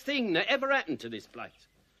best thing that ever happened to this place.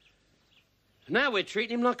 Now we're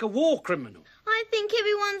treating him like a war criminal. I think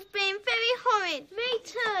everyone's being very horrid. Me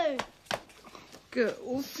too.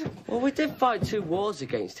 Girls. Well, we did fight 2 wars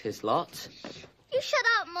against his lot. You shut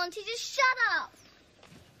up, Monty. Just shut up.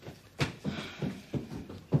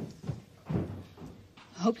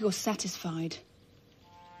 I hope you're satisfied.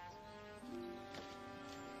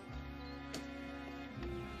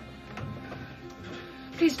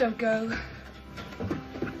 Please don't go.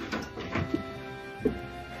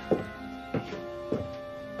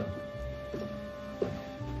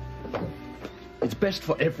 It's best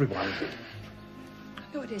for everyone.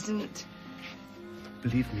 No, it isn't.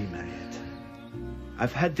 Believe me, Mariette.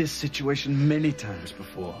 I've had this situation many times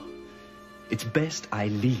before. It's best I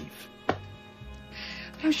leave.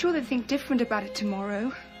 I'm sure they'll think different about it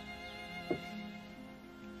tomorrow.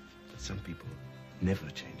 Some people never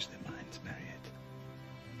change their minds, Mariette.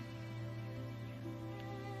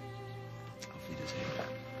 Auf Wiedersehen.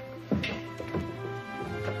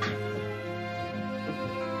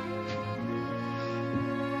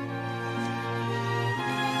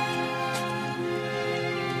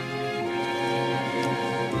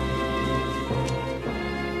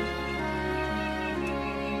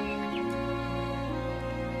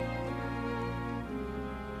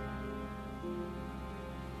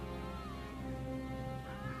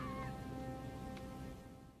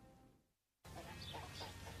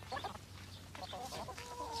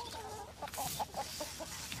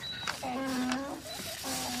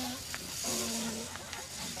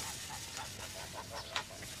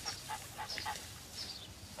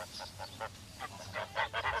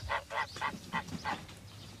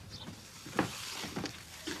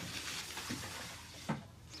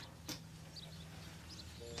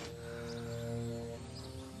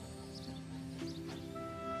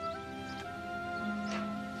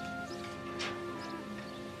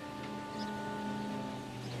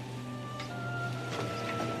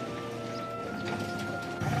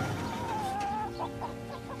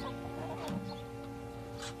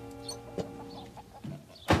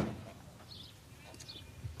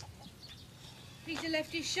 Peter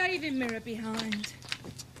left his shaving mirror behind.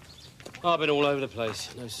 I've been all over the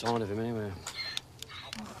place. No sign of him anywhere.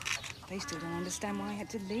 They still don't understand why I had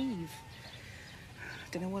to leave.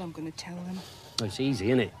 Don't know what I'm going to tell them. Well, it's easy,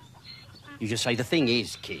 isn't it? You just say, the thing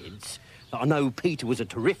is, kids, that I know Peter was a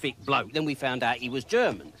terrific bloke, then we found out he was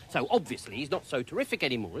German. So, obviously, he's not so terrific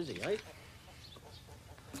anymore, is he, eh?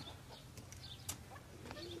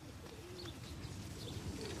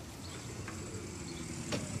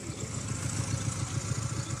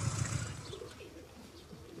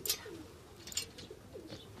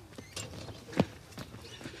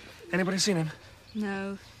 Anybody seen him?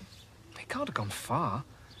 No. He can't have gone far.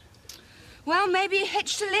 Well, maybe he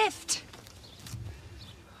hitched a lift.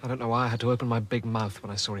 I don't know why I had to open my big mouth when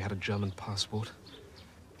I saw he had a German passport.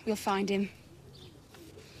 We'll find him.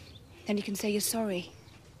 Then you can say you're sorry.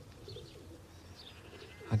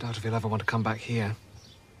 I doubt if he'll ever want to come back here.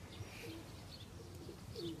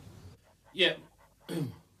 Yeah.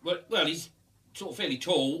 well, he's sort of fairly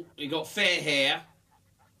tall. He got fair hair,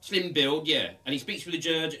 slim build, yeah, and he speaks with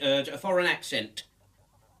a foreign accent.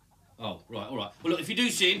 Oh, right, all right. Well, look, if you do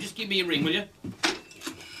see him, just give me a ring, will you?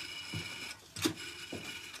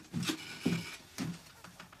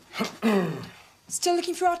 Still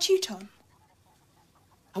looking for our Teuton?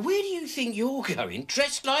 Where do you think you're going,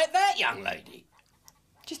 dressed like that, young lady?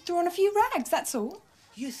 Just threw on a few rags, that's all.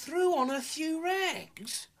 You threw on a few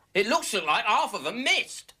rags? It looks like half of them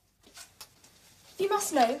missed. You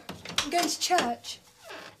must know, I'm going to church.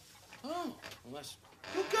 Oh, well, that's...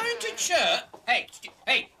 You're going to church?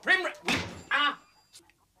 Hey, Primrose...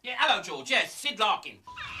 Yeah, hello, George. Yes, Sid Larkin.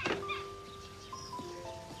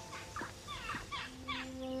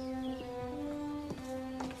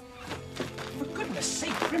 For goodness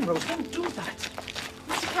sake, Primrose, don't do that.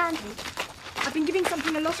 Mr. Candy, I've been giving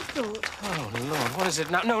something a lot of thought. Oh, Lord, what is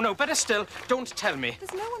it now? No, better still, don't tell me.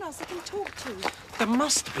 There's no one else I can talk to. There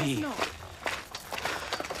must be. There's not.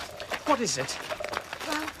 What is it?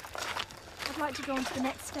 Well, I'd like to go on to the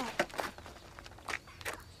next step.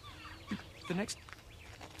 The next...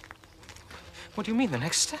 What do you mean, the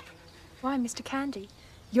next step? Why, Mr. Candy,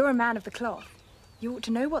 you're a man of the cloth. You ought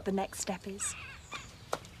to know what the next step is.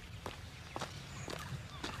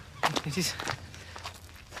 It is...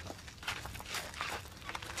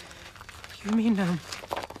 You mean,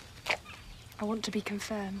 I want to be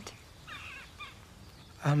confirmed.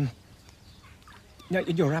 No,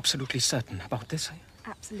 you're absolutely certain about this, are you?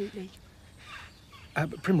 Absolutely.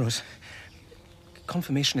 Primrose,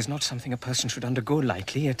 confirmation is not something a person should undergo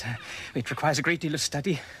lightly. It requires a great deal of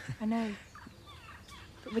study. I know.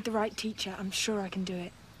 But with the right teacher, I'm sure I can do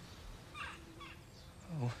it.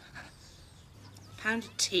 Oh. Pound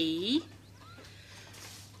of tea.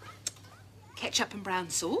 Ketchup and brown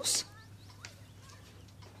sauce.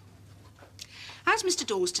 How's Mr.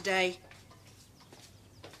 Dawes today?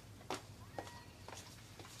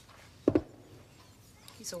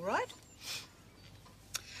 He's all right.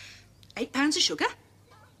 8 pounds of sugar.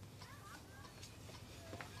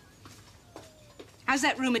 How's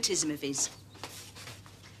that rheumatism of his?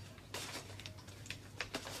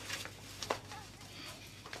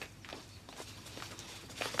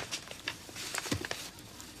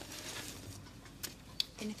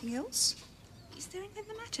 Anything else? Is there anything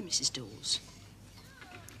the matter, Mrs. Dawes?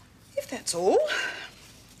 If that's all.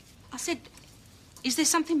 I said, is there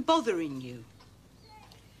something bothering you?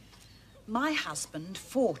 My husband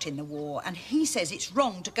fought in the war, and he says it's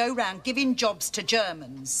wrong to go round giving jobs to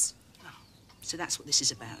Germans. Oh, so that's what this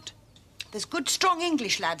is about. There's good, strong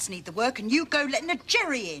English lads need the work, and you go letting a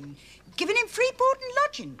Jerry in, giving him free board and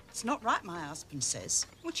lodging. It's not right, my husband says.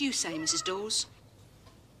 What do you say, Mrs. Dawes?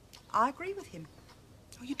 I agree with him.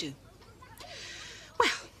 Oh, you do? Well,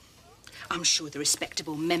 I'm sure the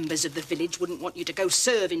respectable members of the village wouldn't want you to go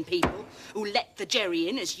serving people who let the Jerry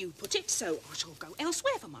in, as you put it, so I shall go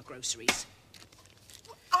elsewhere for my groceries.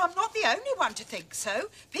 I'm not the only one to think so.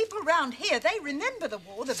 People round here, they remember the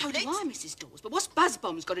war, the So Blitz. do I, Mrs. Dawes. But what's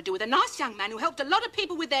Buzzbomb's got to do with a nice young man who helped a lot of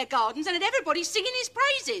people with their gardens and had everybody singing his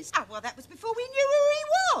praises? Oh, well, that was before we knew who he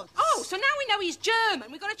was. Oh, so now we know he's German.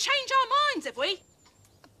 We've got to change our minds, have we?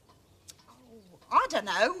 I don't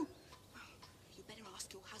know. You better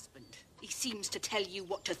ask your husband. He seems to tell you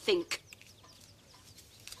what to think.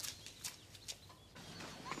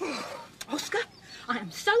 Oscar, I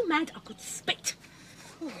am so mad I could spit.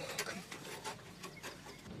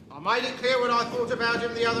 I made it clear what I thought about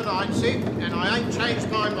him the other night, Sid, and I ain't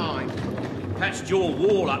changed my mind. Patched your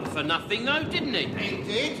wall up for nothing, though, didn't he? He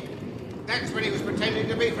did. That's when he was pretending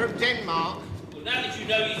to be from Denmark. Well, now that you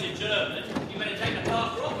know he's a German, you better take the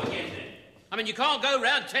plaster off again, then. I mean, you can't go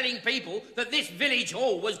round telling people that this village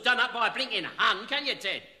hall was done up by a blinking Hun, can you,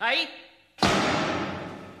 Ted? Eh?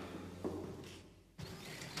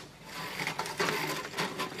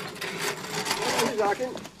 Mrs.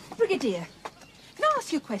 Larkin? Brigadier, can I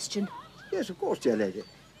ask you a question? Yes, of course, dear lady.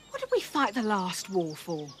 What did we fight the last war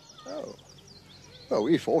for? Oh. Well,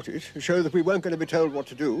 we fought it to show that we weren't going to be told what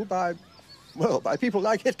to do by, well, by people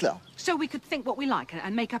like Hitler. So we could think what we like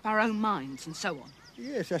and make up our own minds and so on.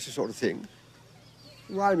 Yes, that's the sort of thing.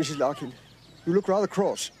 Why, Mrs. Larkin? You look rather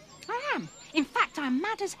cross. I am. In fact, I'm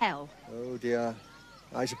mad as hell. Oh, dear.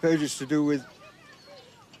 I suppose it's to do with...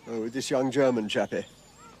 oh, with this young German chappie.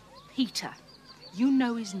 Peter. You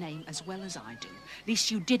know his name as well as I do. At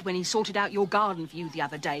least you did when he sorted out your garden for you the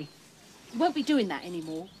other day. He won't be doing that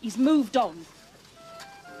anymore. He's moved on.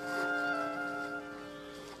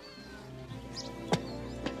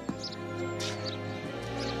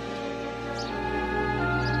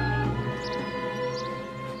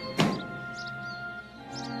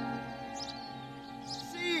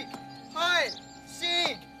 Sid! Hi!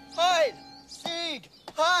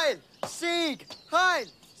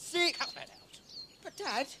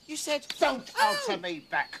 Dad, you said... Don't answer me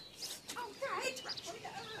back. Oh, Dad.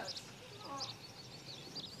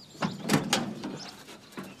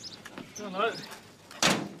 Hello.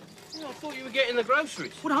 Oh, I thought you were getting the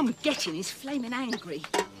groceries. What I'm getting is flaming angry.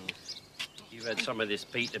 You've had some of this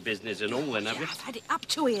Peter business and all, then, have you? I've had it up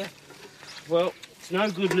to here. Well, it's no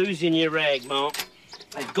good losing your rag, Mark.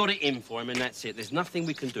 They've got it in for him, and that's it. There's nothing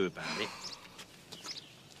we can do about it.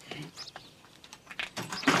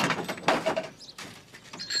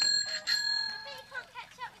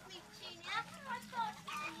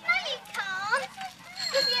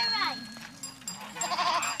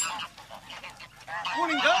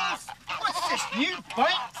 Morning, girls. What's this, new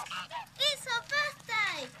bike? It's our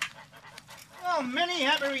birthday. Oh, many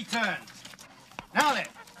happy returns. Now then,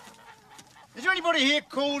 is there anybody here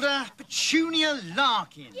called Petunia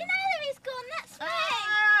Larkin? You know who he's gone, that's me.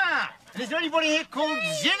 Ah! And is there anybody here called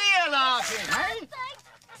Zinnia Larkin, eh?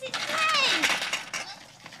 It's me.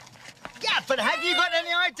 Yeah, but have you got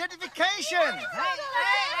any identification? Oh!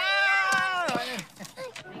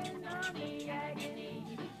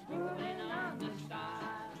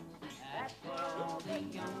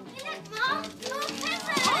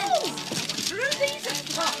 Through these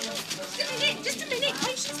apart. Just a minute.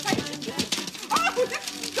 Patience, patience. Oh,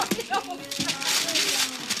 that's got it all.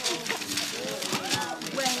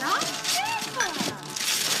 Well, I'm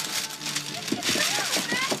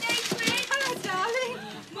Hello, darling.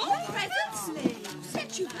 More presents, Lee.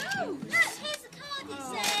 Set you go. Look, here's the card. It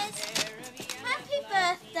says, Happy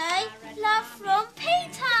birthday, love from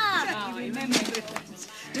Peter. You remember.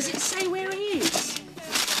 Does it say where he is?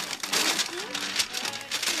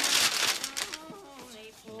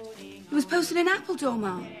 It was posted in Appledore,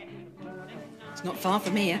 Mum. It's not far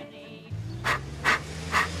from here.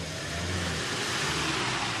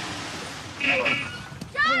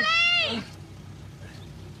 Charlie!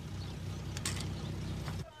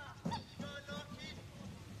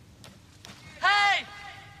 Hey!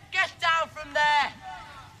 Get down from there!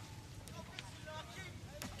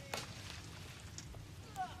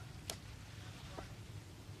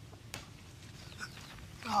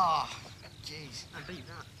 Oh, jeez. I beat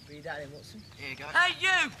that. Beat that in, Watson. Here you go. Hey,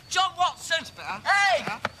 you! John Watson! Hey!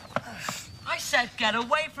 I said get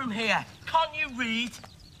away from here. Can't you read?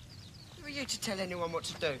 Who are you to tell anyone what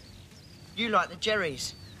to do? You like the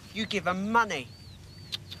Jerrys. You give them money.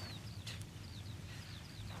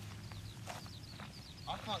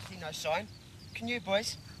 I can't see no sign. Can you,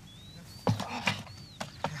 boys? Go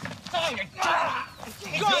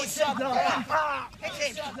on, son!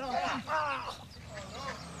 Hit him!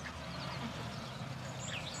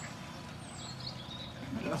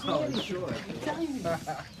 Oh, sure.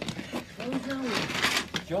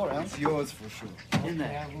 It's yours for sure. Isn't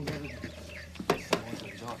it?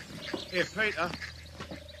 Here, Peter.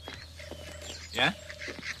 Yeah?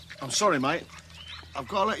 I'm sorry, mate. I've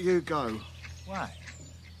got to let you go. Why?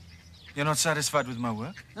 You're not satisfied with my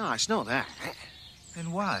work? No, it's not that.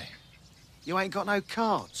 Then why? You ain't got no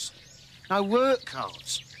cards. No work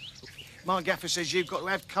cards. My gaffer says you've got to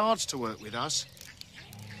have cards to work with us.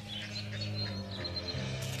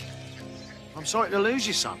 I'm sorry to lose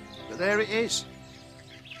you, son, but there it is.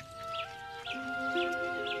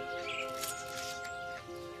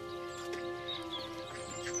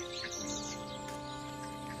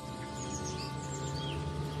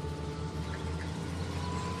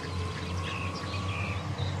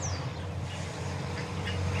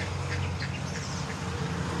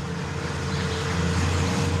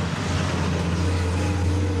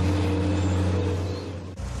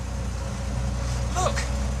 Look!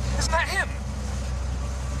 Isn't that him?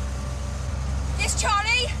 Yes,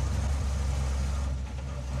 Charlie?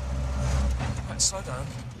 Right, slow down.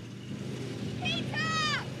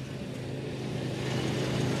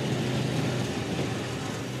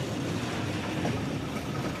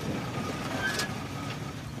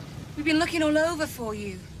 We've been looking all over for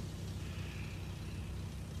you.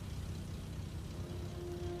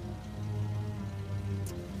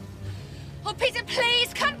 Oh, Peter,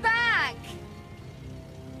 please, come back!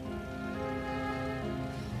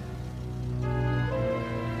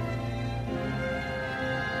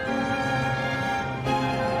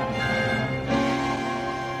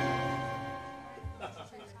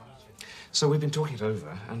 So we've been talking it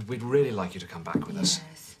over, and we'd really like you to come back with us.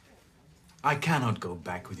 I cannot go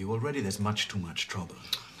back with you. Already there's much too much trouble.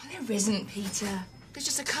 There isn't, Peter. There's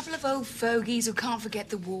just a couple of old fogies who can't forget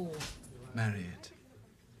the war. Marriott,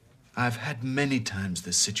 I've had many times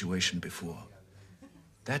this situation before.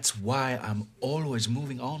 That's why I'm always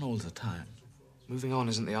moving on all the time. Moving on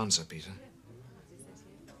isn't the answer, Peter.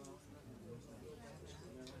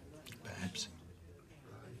 Perhaps.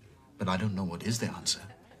 But I don't know what is the answer.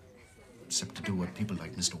 Except to do what people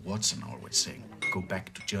like Mr. Watson are always saying. Go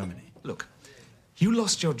back to Germany. Look, you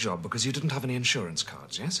lost your job because you didn't have any insurance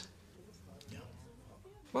cards, yes? Yeah.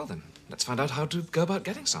 Well then, let's find out how to go about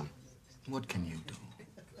getting some. What can you do?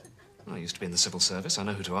 Well, I used to be in the civil service. I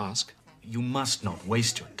know who to ask. You must not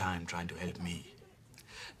waste your time trying to help me.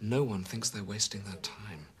 No one thinks they're wasting their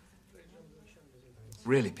time.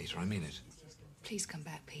 Really, Peter, I mean it. Please come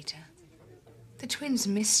back, Peter. The twins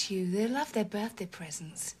miss you. They love their birthday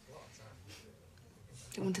presents.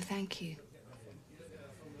 They want to thank you.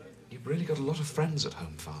 You've really got a lot of friends at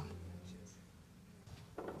Home Farm.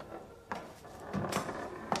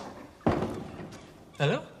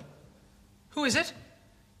 Hello? Who is it?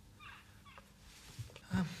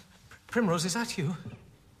 Primrose, is that you?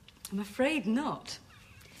 I'm afraid not.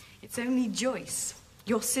 It's only Joyce,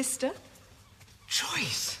 your sister.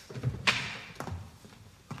 Joyce!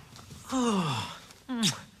 Oh.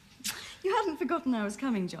 You hadn't forgotten I was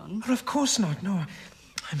coming, John. Well, of course not. No,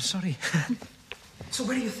 I'm sorry. So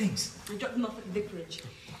where are your things? I dropped them off at the vicarage.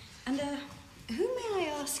 And, who may I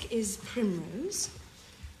ask is Primrose?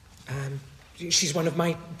 She's one of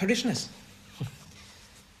my parishioners.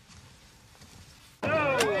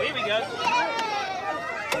 Oh, here we go.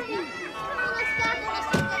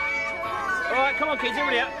 All right, come on, kids,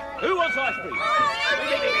 everybody up. Who wants ice cream?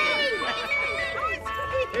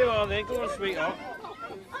 Here you are, then. Go on, sweetheart.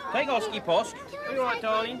 Take Oski Posk. Are you all right,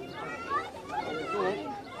 darling? Go on.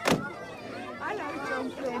 Hello, John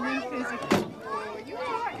Fleming, physical. You all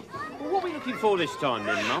right? Well, what are we looking for this time,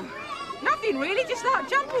 then, Mum? Nothing really, just like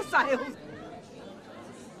jumble sales.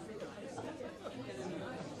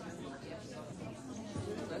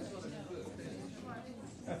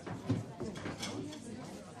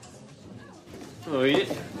 Oh, eat it.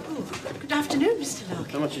 Oh, good afternoon, Mr.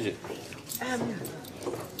 Larkin. How much is it?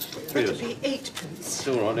 That'll be 8 pence. It's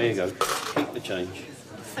all right, there you go. Keep the change.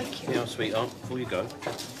 Thank you. Yeah, sweetheart, before you go.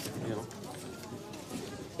 Yeah. All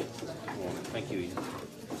right, thank you, Edith.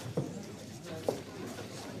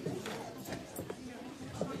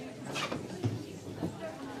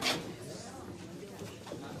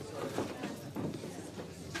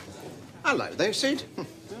 Hello there, Sid.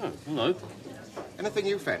 Oh, hello. Anything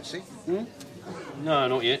you fancy? Hmm? No,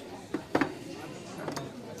 not yet.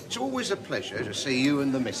 It's always a pleasure to see you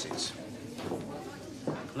and the missus.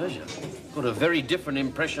 Pleasure. Got a very different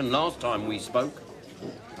impression last time we spoke.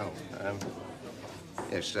 Oh,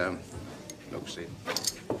 yes, look, Sid.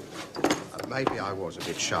 Maybe I was a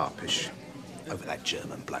bit sharpish over that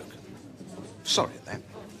German bloke. Sorry at that.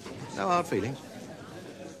 No hard feelings?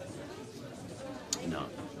 No.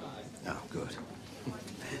 Oh, good.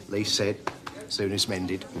 Lee said, soon it's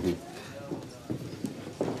mended.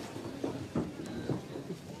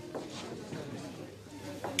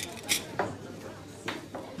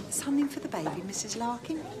 Something for the baby, Mrs.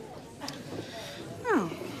 Larkin?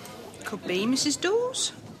 Oh, could be Mrs.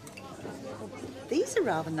 Dawes. These are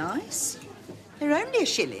rather nice. They're only a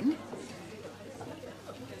shilling.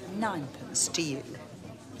 9p to you.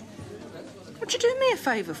 What'd you do me a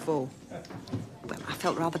favour for? Well, I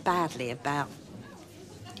felt rather badly about...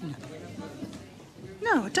 you know.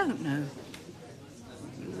 No, I don't know.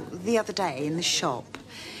 The other day in the shop,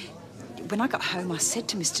 when I got home, I said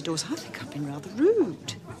to Mr. Dawes, I think I've been rather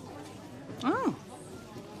rude. Oh.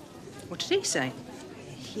 What did he say?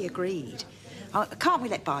 He agreed. Can't we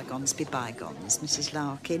let bygones be bygones, Mrs.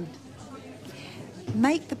 Larkin?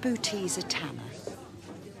 Make the booties a tanner.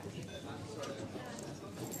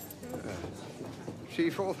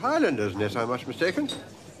 Seaforth Highlanders, unless I'm much mistaken.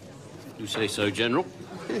 You say so, General?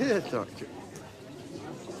 Yes, Doctor.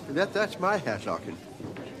 That's my hat, Larkin.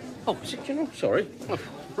 Oh, is it, General? Sorry.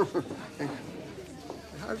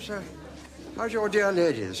 How's your dear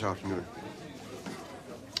lady this afternoon?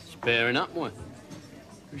 Bearing up, boy.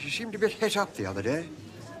 She seemed a bit het up the other day.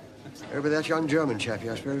 Over that young German chappie,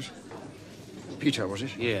 I suppose. Peter, was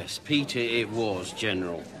it? Yes, Peter it was,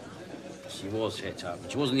 General. She was het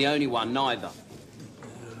up. She wasn't the only one, neither.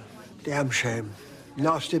 Damn shame.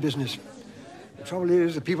 Nasty business. The trouble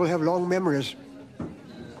is that people have long memories.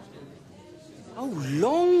 Oh,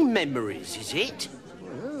 long memories, is it?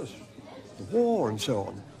 Yes. The war and so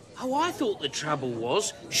on. Oh, I thought the trouble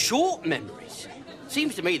was short memories.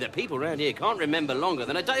 Seems to me that people around here can't remember longer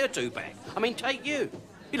than a day or two back. I mean, take you.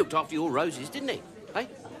 He looked after your roses, didn't he? Hey?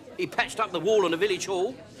 He patched up the wall on the village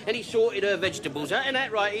hall, and he sorted her vegetables out. Ain't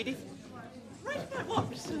that right, Edith? Right about what,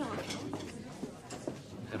 Mr. Larkin?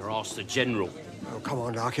 Better ask the General. Oh, come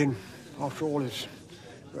on, Larkin. After all, it's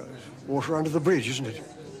water under the bridge, isn't it?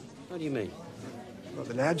 What do you mean? Well,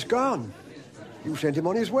 the lad's gone. You sent him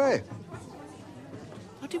on his way.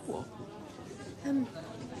 I did what?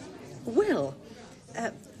 Well,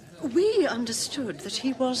 we understood that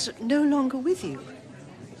he was no longer with you.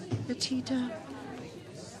 That he'd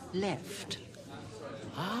left.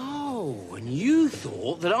 Oh, and you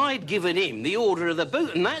thought that I'd given him the order of the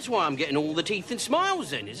boot, and that's why I'm getting all the teeth and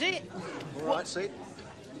smiles then, is it? All right, Sid.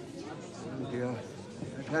 Oh, dear.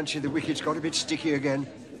 I fancy the wicket's got a bit sticky again.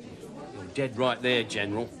 You're dead right there,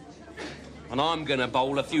 General. And I'm going to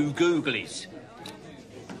bowl a few googlies.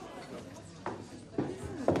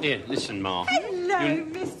 Here, listen, Ma. Hello,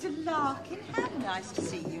 Mr. Larkin. How nice to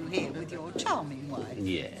see you here with your charming wife.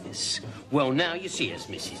 Yes. Well, now you see us,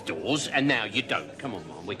 Mrs. Dawes, and now you don't. Come on,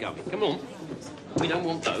 Mom, we're going. Come on. We don't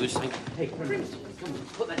want those. Hey, come on,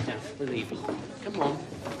 put that down. We're leaving. Come on.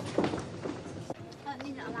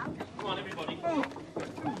 Come on, everybody.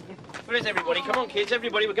 Where is everybody? Come on, kids.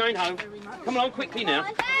 Everybody, we're going home. Come along quickly now.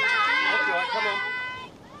 That's right, come on.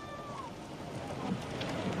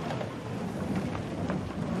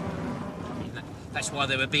 That's why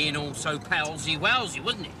they were being all so palsy-walsy,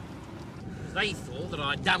 wasn't it? They thought that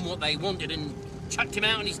I'd done what they wanted and chucked him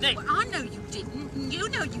out on his neck. Well, I know you didn't, and you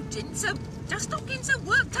know you didn't, so just stop getting so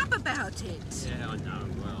worked up about it. Yeah, I know.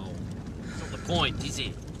 Well, it's not the point, is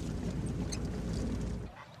it?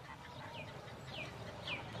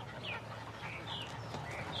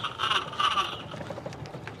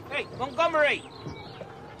 Hey, Montgomery!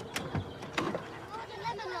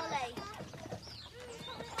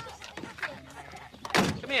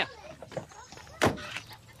 Come here.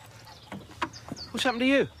 What's happened to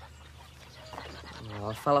you? Oh,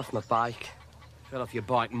 I fell off my bike. Fell off your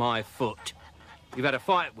bike, my foot. You've had a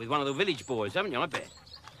fight with one of the village boys, haven't you, I bet?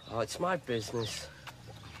 Oh, it's my business.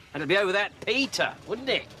 And it'll be over that Peter, wouldn't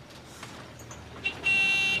it?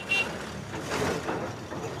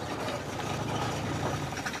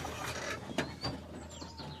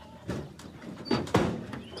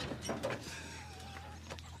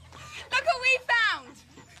 Look what we found!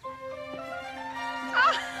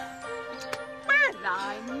 Oh, well,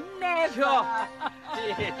 I never... Oh,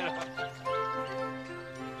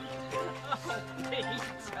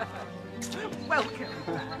 Welcome back.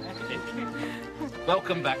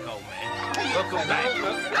 Welcome back, old man. Welcome back.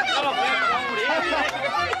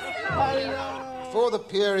 For the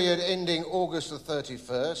period ending August the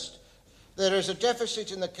 31st, there is a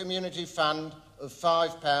deficit in the community fund of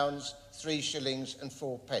 £5, 3 shillings and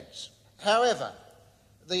 4 pence. However,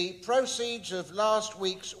 the proceeds of last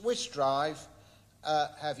week's whist drive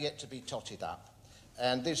have yet to be totted up,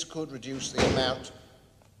 and this could reduce the amount.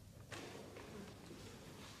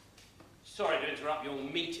 Sorry to interrupt your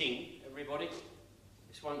meeting, everybody.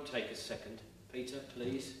 This won't take a second. Peter,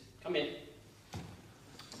 please, come in.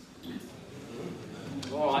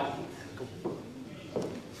 All right.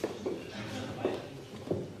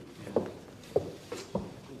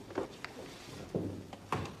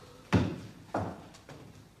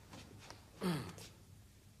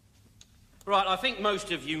 Right, I think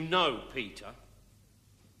most of you know Peter.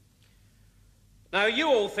 Now, you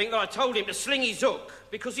all think that I told him to sling his hook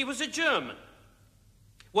because he was a German.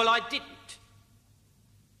 Well, I didn't.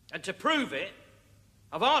 And to prove it,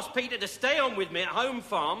 I've asked Peter to stay on with me at Home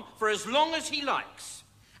Farm for as long as he likes.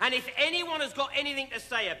 And if anyone has got anything to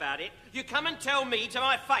say about it, you come and tell me to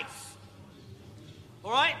my face.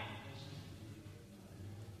 All right?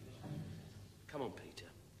 Come on, Peter.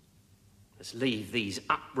 Let's leave these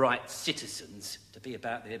upright citizens to be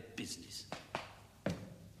about their business.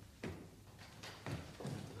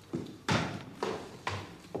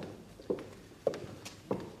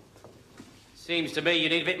 Seems to me you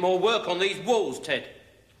need a bit more work on these walls, Ted.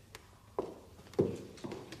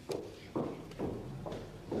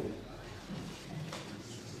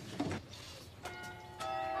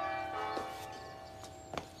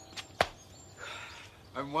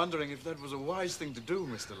 I'm wondering if that was a wise thing to do,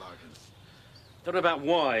 Mr. Larkin. Don't know about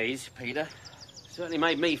wise, Peter. Certainly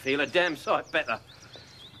made me feel a damn sight better.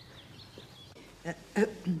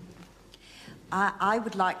 I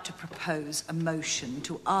would like to propose a motion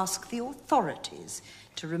to ask the authorities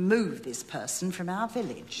to remove this person from our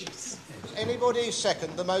village. Yes. Anybody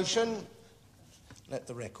second the motion? Let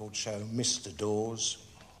the record show Mr. Dawes.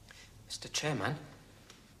 Mr. Chairman?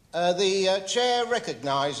 The chair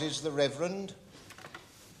recognises the Reverend.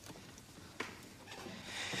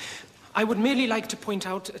 I would merely like to point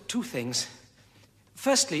out two things.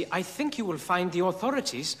 Firstly, I think you will find the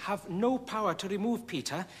authorities have no power to remove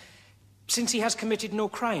Peter since he has committed no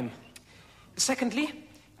crime. Secondly,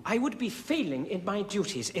 I would be failing in my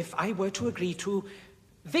duties if I were to agree to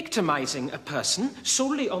victimizing a person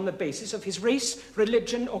solely on the basis of his race,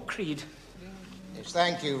 religion, or creed. Yes,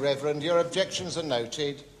 thank you, Reverend. Your objections are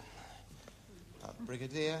noted.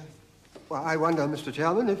 Brigadier. Well, I wonder, Mr.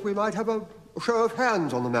 Chairman, if we might have a show of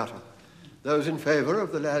hands on the matter. Those in favour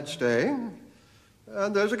of the lad staying,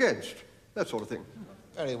 and those against. That sort of thing.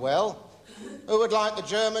 Very well. Who would like the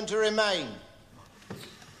German to remain?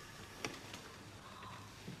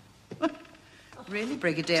 Really,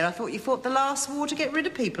 Brigadier? I thought you fought the last war to get rid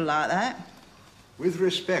of people like that. With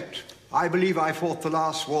respect, I believe I fought the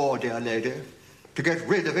last war, dear lady, to get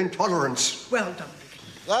rid of intolerance. Well done.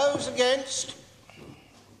 Those against?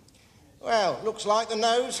 Well, looks like the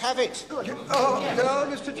noes have it. Oh,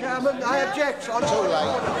 no, Mr. Chairman, I object. Too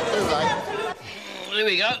late. Here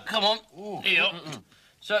we go. Come on. Here.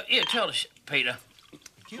 So, tell us, Peter.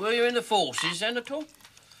 Were you in the forces then at all?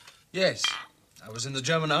 Yes. I was in the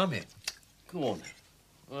German army. Go on.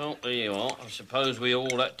 Well, there you are. I suppose we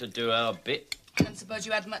all had to do our bit. I don't suppose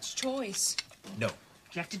you had much choice. No. Do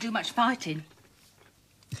you have to do much fighting?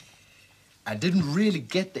 I didn't really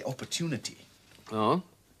get the opportunity. Oh?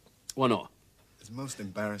 Why not? It's most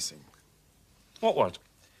embarrassing. What was?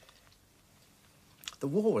 The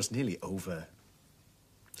war was nearly over.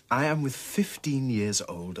 I am with 15 years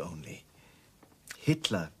old only.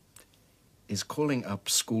 Hitler is calling up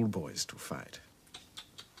schoolboys to fight.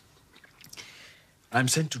 I'm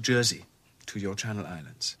sent to Jersey, to your Channel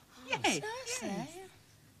Islands. Yes.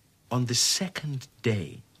 On the second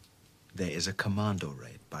day, there is a commando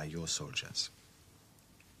raid by your soldiers.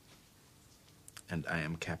 And I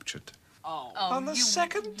am captured. On the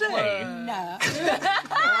second day? No.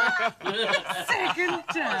 Second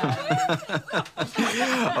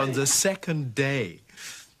On the second day,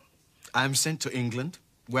 I'm sent to England,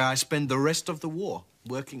 where I spend the rest of the war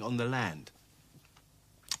working on the land.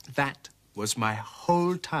 That was my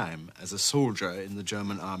whole time as a soldier in the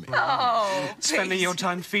German army. Oh, spending your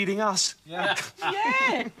time feeding us. Yeah.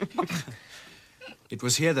 Yeah. It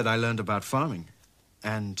was here that I learned about farming,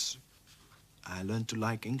 and I learned to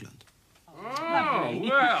like England. Oh,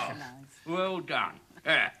 well. Well done.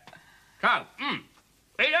 Yeah. So,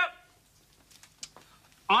 Peter,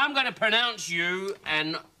 I'm going to pronounce you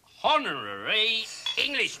an honorary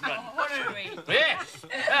Englishman. Honorary? Yes.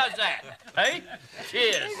 How's that? Hey?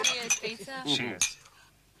 Cheers. Cheers, Peter. Cheers.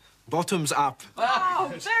 Bottoms up.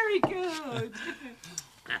 Oh, very good.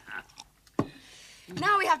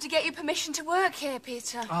 Now we have to get you permission to work here,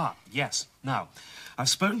 Peter. Ah, yes. Now, I've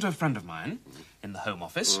spoken to a friend of mine in the Home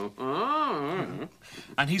Office,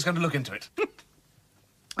 and he's going to look into it.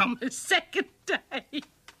 On the second day. You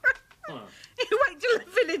wait till the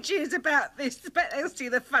village hears about this. I bet they'll see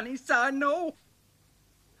the funny side and all.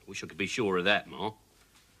 Wish I could be sure of that, Ma.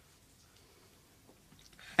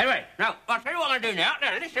 Anyway, now, I'll tell you what I'm going to do now.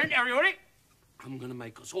 Now, listen, everybody. I'm going to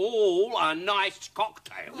make us all a nice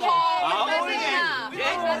cocktail. Yeah,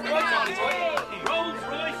 Rolls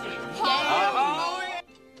Royces.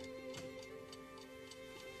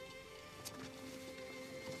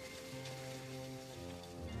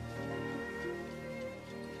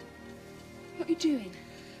 What are you doing?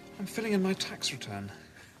 I'm filling in my tax return.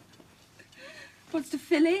 What's to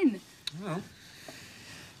fill in? Well,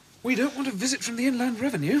 we don't want a visit from the Inland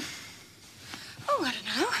Revenue. Oh, I don't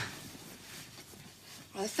know.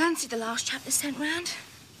 Well, I fancied the last chap they sent round.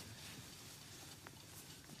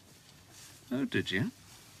 Oh, did you?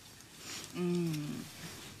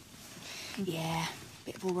 Yeah,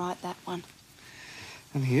 bit of all right, that one.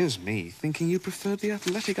 And here's me thinking you preferred the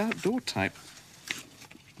athletic outdoor type.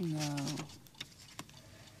 No.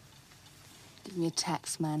 Give me a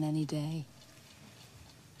tax man any day.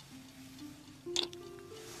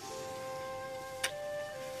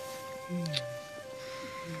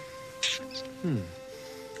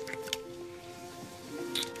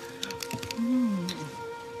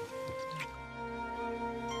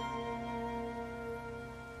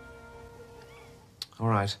 All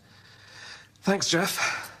right. Thanks,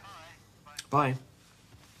 Jeff. Bye.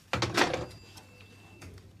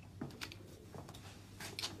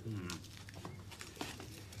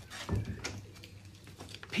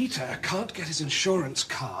 Peter can't get his insurance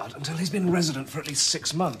card until he's been resident for at least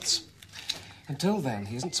 6 months. Until then,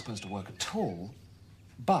 he isn't supposed to work at all,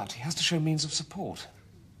 but he has to show means of support.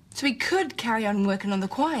 So he could carry on working on the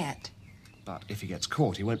quiet. But if he gets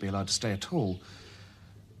caught, he won't be allowed to stay at all.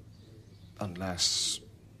 Unless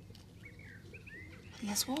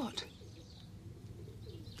what?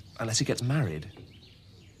 Unless he gets married.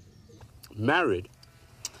 Married?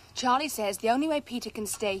 Charlie says the only way Peter can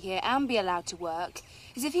stay here and be allowed to work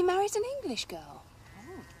is if he marries an English girl.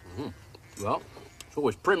 Well, it's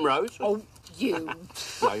always Primrose. Oh, you.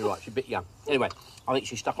 No, you're right. She's a bit young. Anyway, I think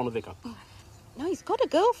she's stuck on the vicar. No, he's got a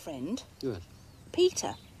girlfriend. Yes.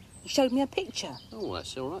 Peter. He showed me a picture. Oh,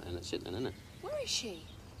 that's all right, then. That's it, then, isn't it? Where is she?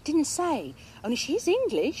 Didn't say. Only she's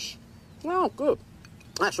English. Oh, good.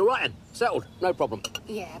 That's all right then. Settled. No problem.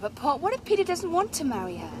 Yeah, but Pop, what if Peter doesn't want to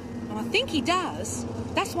marry her? Well, I think he does.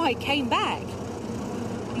 That's why he came back.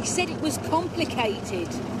 He said it was complicated.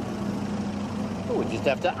 Well, we just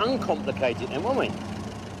have to uncomplicate it then, won't we?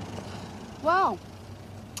 Well,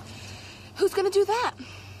 who's going to do that?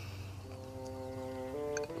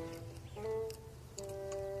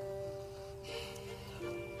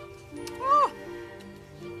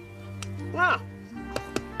 Ah.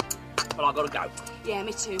 Well, I've got to go. Yeah,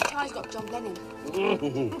 me too. Charlie's got John Lennon.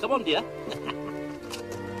 Come on, dear.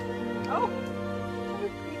 Oh,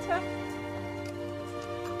 Peter.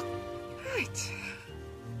 Right.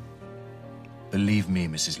 Believe me,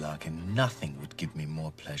 Mrs. Larkin, nothing would give me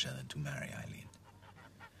more pleasure than to marry Eileen.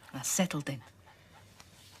 That's settled then.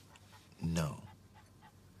 No.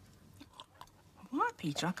 Why,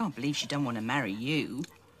 Peter? I can't believe she don't want to marry you.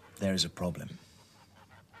 There is a problem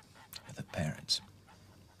with her parents.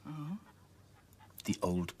 Oh. The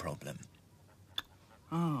old problem.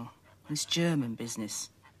 Oh, this German business.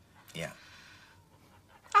 Yeah.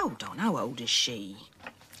 Hold on, how old is she?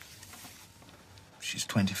 She's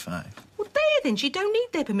 25. Well, there then, she don't need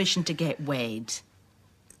their permission to get wed.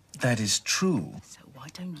 That is true. So why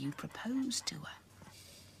don't you propose to her?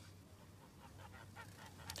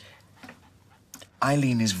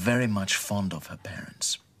 Eileen is very much fond of her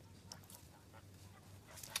parents.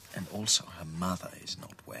 And also her mother is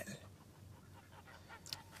not well.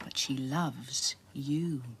 But she loves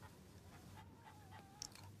you.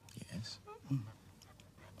 Yes.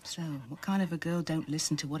 So, what kind of a girl don't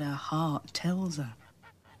listen to what her heart tells her?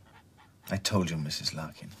 I told you, Mrs.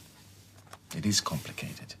 Larkin. It is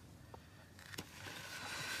complicated.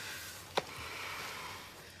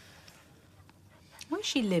 Where does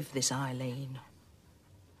she live, this Eileen?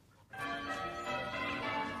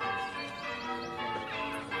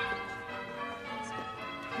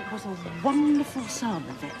 It was a wonderful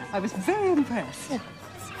sermon, Victor. I was very impressed.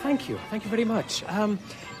 Thank you. Thank you very much.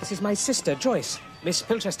 This is my sister, Joyce, Miss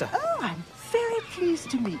Pilchester. Oh, I'm very pleased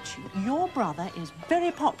to meet you. Your brother is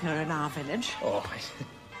very popular in our village. Oh, Well,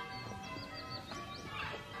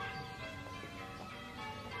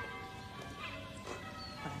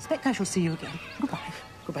 I expect I shall see you again. Goodbye.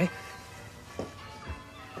 Goodbye. Oh,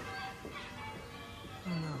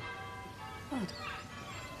 no. What?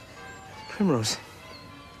 Primrose.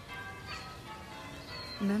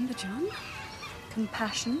 Remember, John,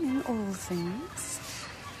 compassion in all things.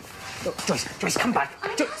 Oh, Joyce, come back. I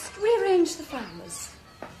must rearrange the flowers.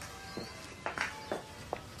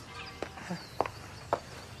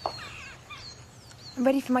 I'm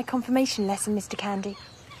ready for my confirmation lesson, Mr. Candy.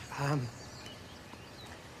 How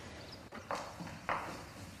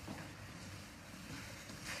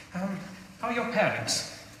are your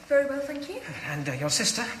parents? Very well, thank you. And your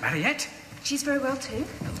sister, Mariette? She's very well, too.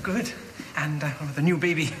 Oh, good. And the new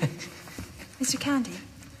baby. Mr. Candy,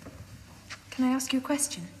 can I ask you a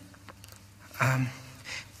question?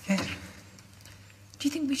 Yes. Do you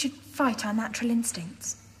think we should fight our natural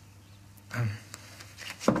instincts?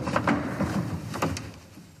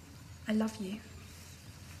 I love you.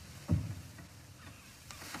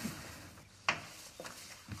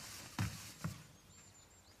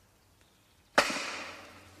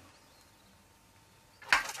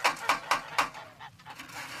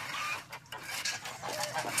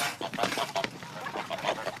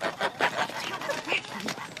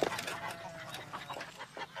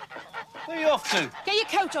 Where are you off to? Get your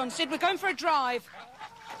coat on, Sid. We're going for a drive.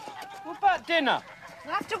 What about dinner?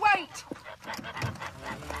 We'll have to wait.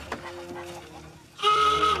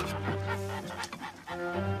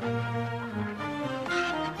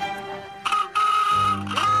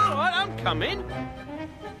 All right, I'm coming.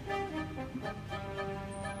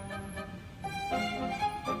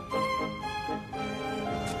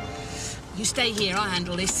 You stay here. I'll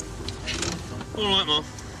handle this. All right, Mum.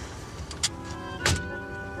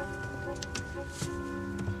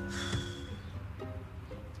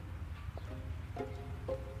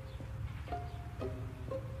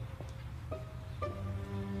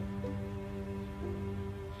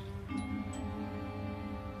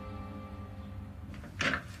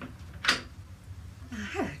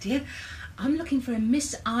 Hello, dear. I'm looking for a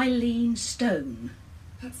Miss Eileen Stone.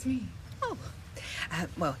 That's me. Oh.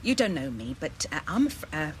 Well, you don't know me, but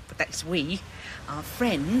that's we are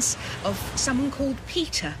friends of someone called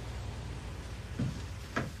Peter.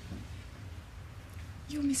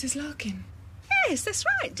 You're Mrs. Larkin. Yes, that's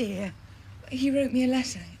right, dear. He wrote me a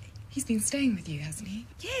letter. He's been staying with you, hasn't he?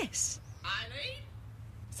 Yes. Eileen?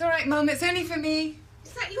 It's all right, Mum. It's only for me.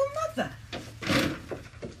 Is that your mother?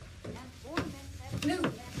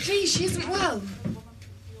 No, please, she isn't well.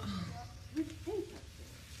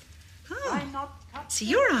 So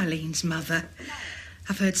you're Eileen's mother.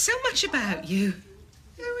 I've heard so much about you.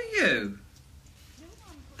 Who are you?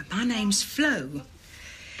 My name's Flo.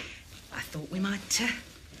 I thought we might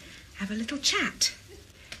have a little chat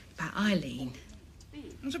about Eileen.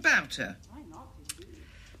 What about her?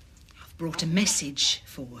 I've brought a message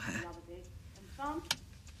for her.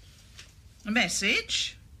 A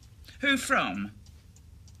message? Who from?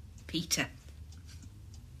 Peter.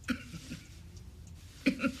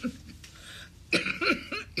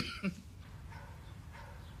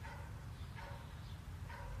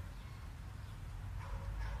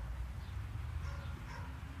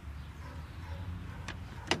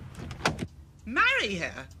 Marry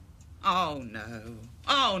her? Oh, no.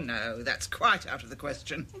 Oh, no, that's quite out of the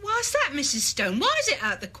question. Why's that, Mrs. Stone? Why is it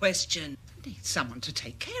out of the question? I need someone to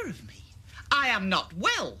take care of me. I am not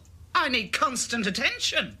well. I need constant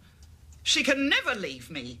attention. She can never leave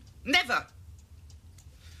me. Never.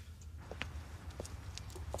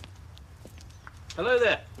 Hello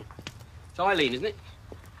there. It's Eileen, isn't it?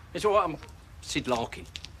 It's all right, I'm Sid Larkin.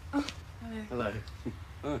 Oh, hello.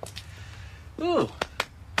 Hello. Oh.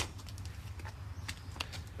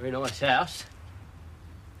 Very nice house.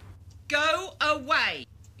 Go away.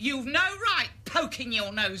 You've no right poking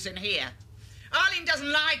your nose in here. Eileen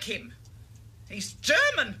doesn't like him. He's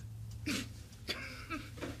German. Do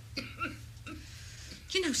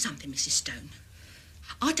you know something, Mrs. Stone?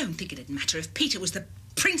 I don't think it'd matter if Peter was the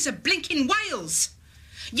Prince of blinking Wales.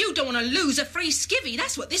 You don't want to lose a free skivvy.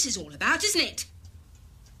 That's what this is all about, isn't it?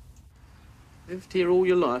 Lived here all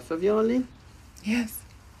your life, have you, Eileen? Yes.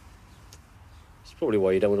 That's probably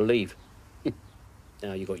why you don't want to leave.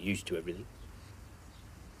 Now you got used to everything.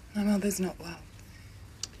 My mother's not well.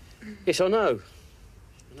 Yes, I know.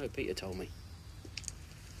 I know, Peter told me.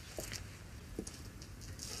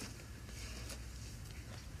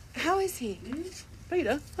 How is he?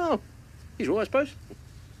 Peter? Oh, he's all right, I suppose.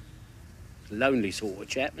 Lonely sort of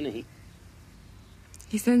chap, isn't he?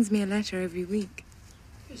 He sends me a letter every week.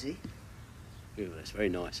 Is he? Oh, that's very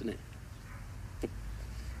nice, isn't it?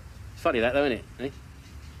 It's funny that, though, isn't it? Eh?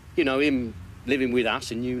 You know, him living with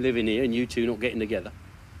us and you living here and you two not getting together.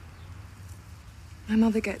 My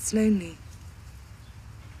mother gets lonely.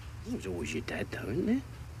 It was always your dad, though, isn't it?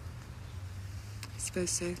 I suppose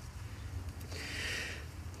so.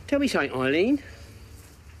 Tell me something, Eileen.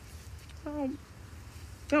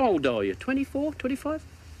 How old are you? 24, 25?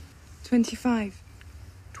 25.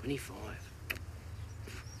 25.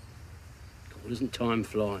 God, doesn't time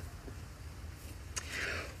fly?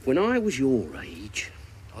 When I was your age,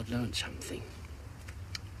 I'd learned something.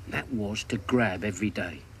 And that was to grab every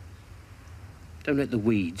day. Don't let the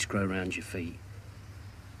weeds grow around your feet.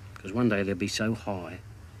 Because one day they'll be so high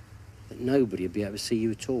that nobody will be able to see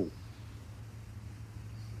you at all.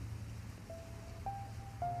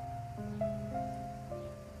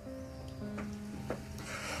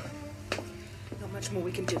 Not much more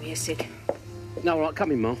we can do here, Sid. No, all right,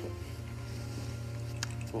 come in, Ma.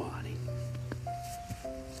 All right, honey.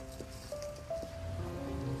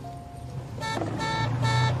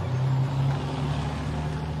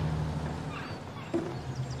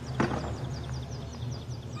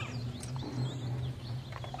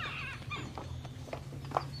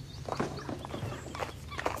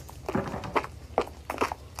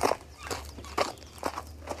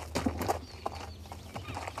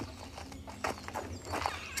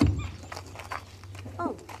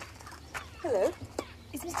 Hello.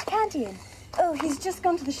 Is Mr. Canty in? Oh, he's just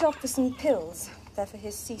gone to the shop for some pills. They're for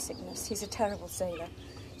his seasickness. He's a terrible sailor.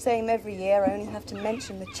 Same every year. I only have to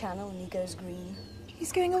mention the channel and he goes green.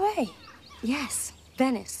 He's going away? Yes,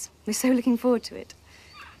 Venice. We're so looking forward to it.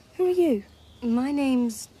 Who are you? My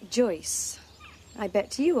name's Joyce. I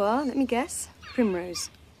bet you are. Let me guess. Primrose.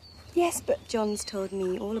 Yes, but John's told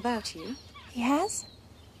me all about you. He has?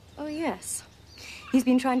 Oh, yes. He's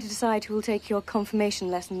been trying to decide who will take your confirmation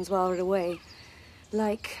lessons while we're away.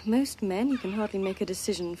 Like most men, he can hardly make a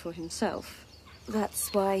decision for himself.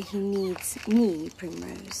 That's why he needs me,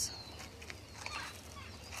 Primrose.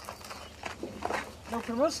 No,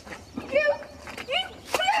 Primrose? You blew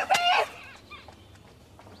me!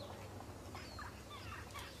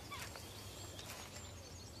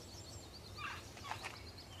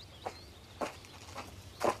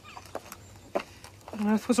 What on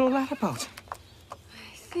earth was all that about?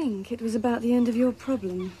 I think it was about the end of your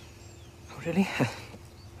problem. Oh, really?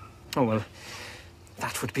 Oh, well,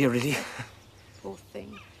 that would be a relief. Poor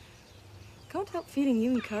thing. Can't help feeling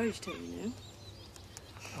you encouraged her, you know.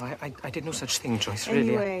 Oh, I did no such thing, Joyce,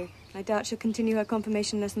 really. Anyway, I doubt she'll continue her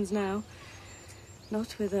confirmation lessons now.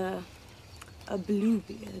 Not with a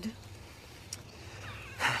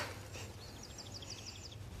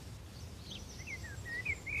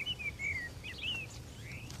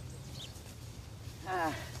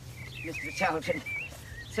Mr. Charlton.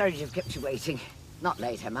 Sorry to have kept you waiting. Not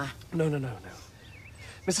late, am I? No.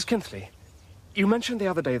 Mrs. Kintley, you mentioned the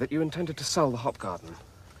other day that you intended to sell the hop garden.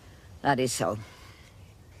 That is so.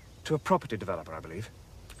 To a property developer, I believe.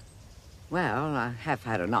 Well, I have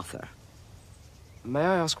had an offer. May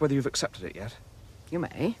I ask whether you've accepted it yet? You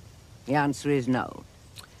may. The answer is no.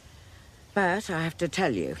 But I have to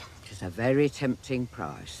tell you, it's a very tempting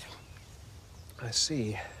price. I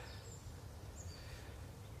see.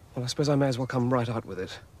 Well, I suppose I may as well come right out with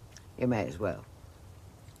it. You may as well.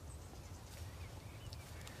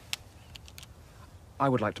 I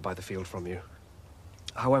would like to buy the field from you.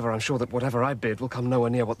 However, I'm sure that whatever I bid will come nowhere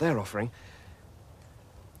near what they're offering.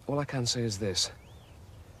 All I can say is this.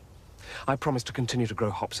 I promise to continue to grow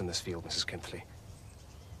hops in this field, Mrs. Kintley.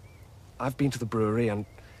 I've been to the brewery and,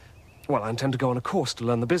 well, I intend to go on a course to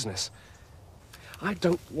learn the business. I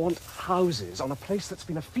don't want houses on a place that's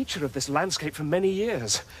been a feature of this landscape for many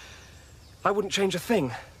years. I wouldn't change a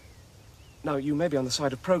thing. Now, you may be on the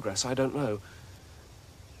side of progress, I don't know.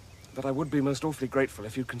 But I would be most awfully grateful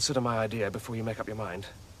if you'd consider my idea before you make up your mind.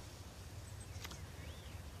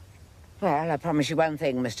 Well, I promise you one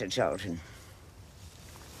thing, Mr. Charlton.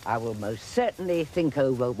 I will most certainly think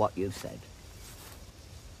over what you've said.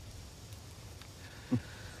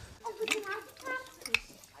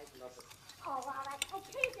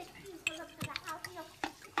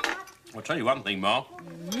 I'll tell you one thing, Ma.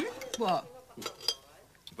 What?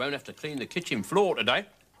 You won't have to clean the kitchen floor today.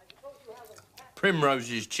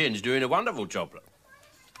 Primrose's chin's doing a wonderful job. Look.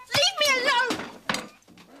 Leave me alone!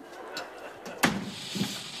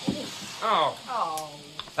 Oh.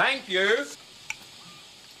 Thank you.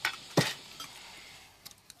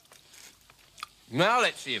 Now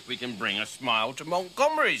let's see if we can bring a smile to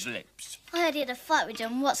Montgomery's lips. I heard he had a fight with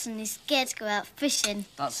John Watson and he's scared to go out fishing.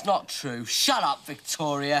 That's not true. Shut up,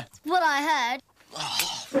 Victoria. What I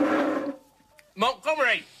heard.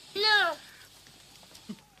 Montgomery! No.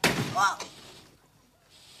 What?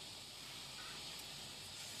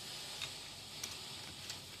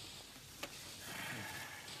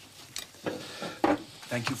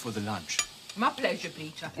 Thank you for the lunch. My pleasure,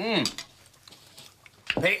 Peter. Hey.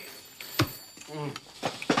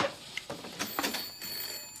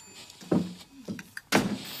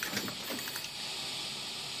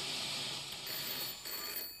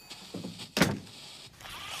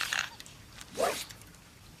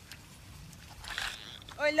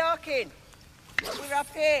 Oi, Larkin. We're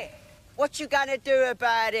up here. What you gonna do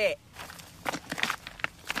about it?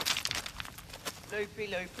 Loopy,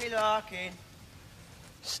 Larkin.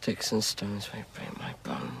 Sticks and stones may break my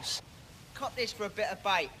bones. Cop this for a bit of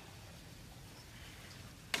bait.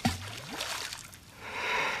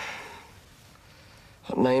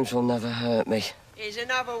 What names will never hurt me. Here's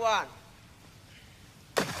another one.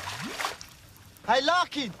 Hey,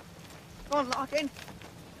 Larkin! Come on, Larkin.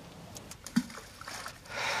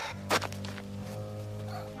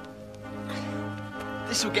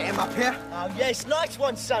 This'll get him up here. Oh, yes, nice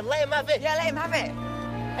one, son. Let him have it. Yeah, let him have it.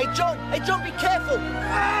 Hey, John, be careful.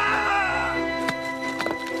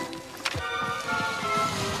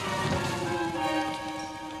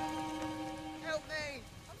 Help me.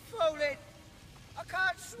 I'm falling. I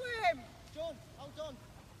can't swim. John, hold on.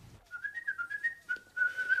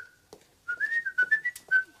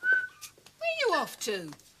 Where are you off to?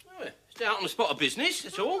 Oh, stay out on the spot of business,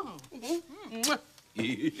 that's all.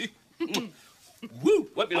 Woo!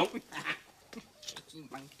 Won't be long.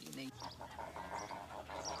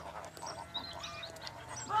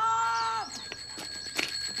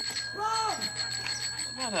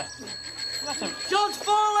 John's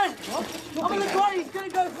fallen! I'm on the ground, he's going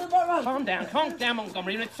to go for the bottom. Calm down,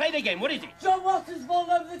 Montgomery. Let's say it again. What is it? John Watson's fallen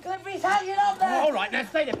over the cliff, he's hanging up there! All right, now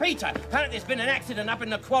stay there, Peter. Apparently there's been an accident up in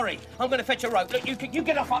the quarry. I'm going to fetch a rope. Look, you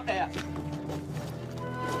get off up there.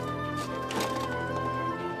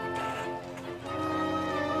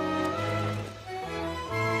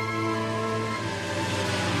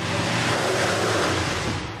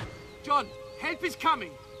 John, help is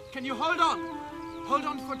coming. Can you hold on? Hold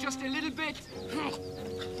on for just a little bit.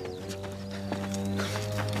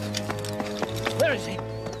 Where is he?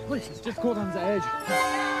 What is he? Just caught on the edge.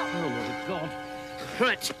 Oh, my God.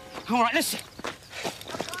 Right. All right, listen.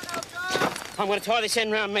 I'm going to tie this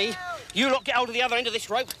end round me. You lot get hold of the other end of this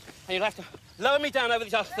rope, and you'll have to lower me down over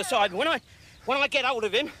the side. When I get hold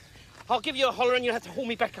of him, I'll give you a holler and you'll have to haul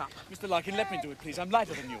me back up. Mr. Larkin, let me do it, please. I'm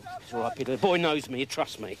lighter than you. It's all right, Peter. The boy knows me.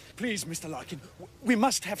 Trust me. Please, Mr. Larkin, we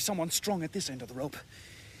must have someone strong at this end of the rope.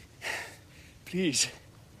 Please.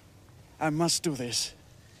 I must do this.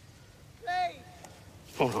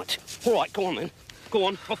 All right, go on then. Go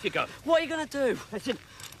on, off you go. What are you going to do? Listen,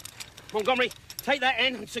 Montgomery, Take that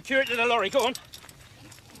end and secure it to the lorry. Go on.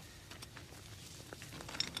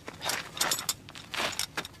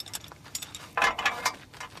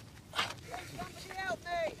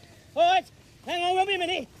 All right, hang on, won't be a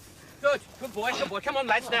minute. Good boy, good boy. Come on,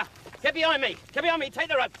 lads, now. Get behind me. Get behind me. Take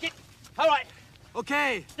the rope. Get. All right.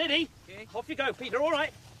 Okay. Steady. Okay. Off you go, Peter. All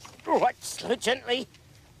right. All right. Slow it gently.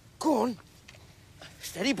 Go on.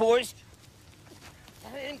 Steady, boys.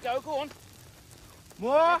 Let him go. Go on.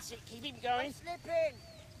 More. That's it. Keep him going. I'm slipping.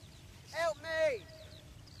 Help me.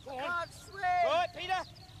 Go on. I can't swim. All right, Peter.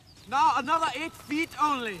 Now another 8 feet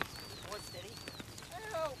only. Go on, steady.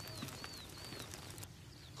 Help.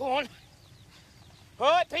 Go on. All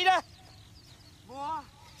right, Peter. More.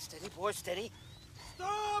 Steady, boys, steady.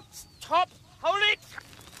 Stop. Stop. Hold it.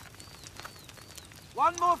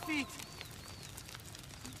 1 more feet.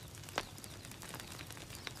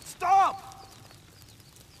 Stop.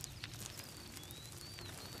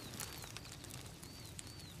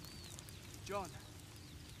 John,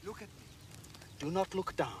 look at me. Do not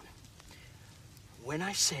look down. When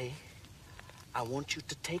I say, I want you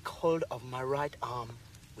to take hold of my right arm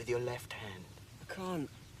with your left hand. I can't.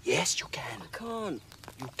 Yes, you can. I can't.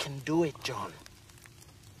 You can do it, John.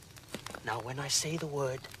 Now, when I say the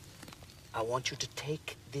word, I want you to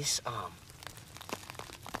take this arm.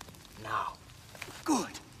 Now.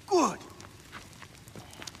 Good, good.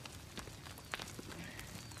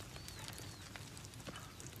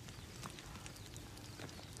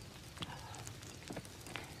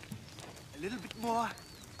 A little bit more.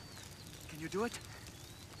 Can you do it?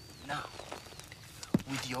 Now,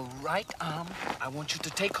 with your right arm, I want you to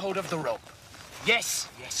take hold of the rope. Yes,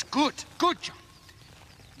 yes, good, good, John.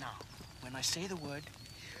 Now, when I say the word,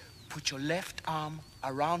 put your left arm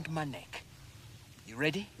around my neck. You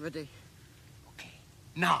ready? Ready. Okay.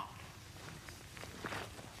 Now.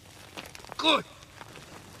 Good.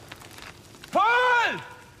 Pull!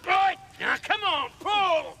 Right. Now, come on.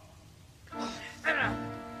 Pull.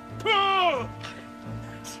 Pull.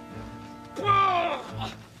 Pull.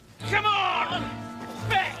 Come on.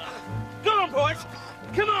 Back. Go on, boys.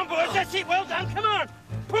 Come on, boys. That's it. Well done. Come on.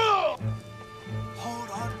 Pull. Hold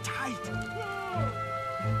on tight. Pull.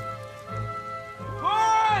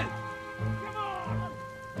 Come on.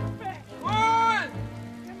 Back. Pull.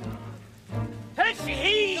 That's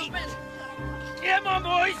it. Come on,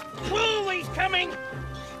 boys. Pull. He's coming.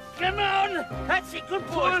 Come on. That's it. Good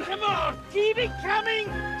boys. Come on. Keep it coming.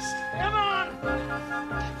 Come on.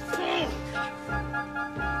 Pull.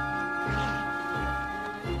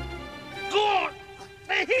 Go on.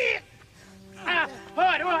 They're here. All right.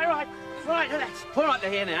 Right, relax. All right,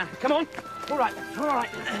 they're here now. Come on. All right.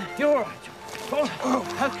 You're all right.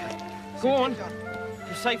 Oh, okay. Go on.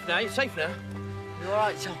 You're safe now. You all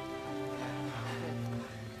right, John?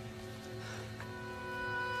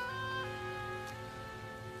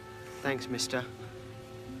 Thanks, mister.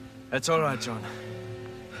 That's all right, John.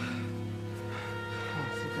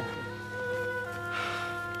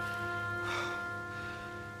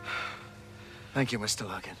 Thank you, Mr.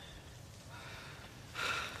 Larkin.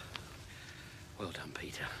 Well done,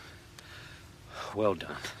 Peter. Well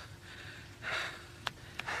done.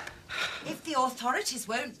 If the authorities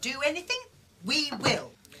won't do anything, we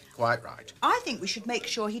will. Quite right. I think we should make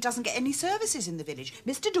sure he doesn't get any services in the village.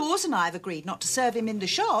 Mr. Dawes and I have agreed not to serve him in the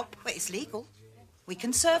shop, but it's legal. We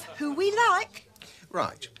can serve who we like.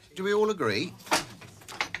 Right. Do we all agree?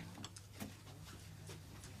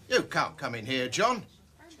 You can't come in here, John.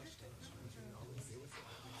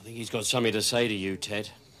 I think he's got something to say to you, Ted.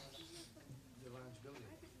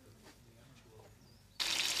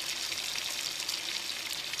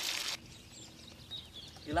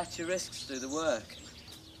 You let your risks do the work.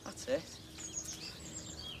 That's it.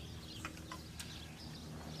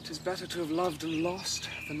 It is better to have loved and lost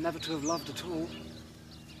than never to have loved at all.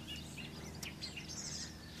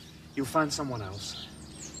 You'll find someone else.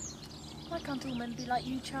 Why can't all men be like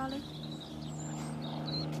you, Charlie?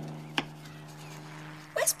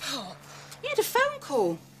 Where's Pop? He had a phone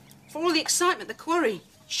call. For all the excitement, the quarry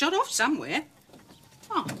shut off somewhere.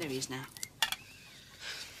 Oh, there he is now.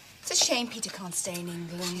 It's a shame Peter can't stay in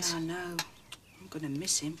England. Yeah, I know. I'm going to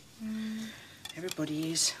miss him.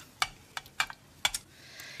 Everybody is.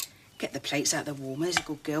 Get the plates out of the warmer. There's a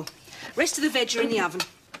good girl. Rest of the veg are in the oven.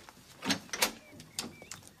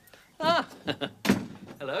 Ah.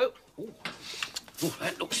 Hello. Ooh. Oh,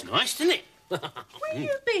 that looks nice, doesn't it? Where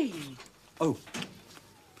you been? Oh,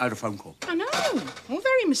 I had a phone call. I know. All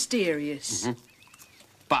very mysterious.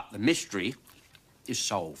 But the mystery is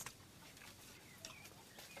solved.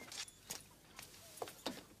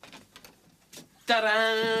 Ta-da!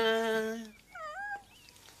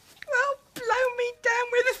 Well, blow me down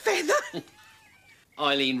with a feather.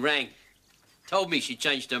 Eileen rang. Told me she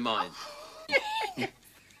changed her mind.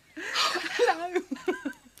 Hello.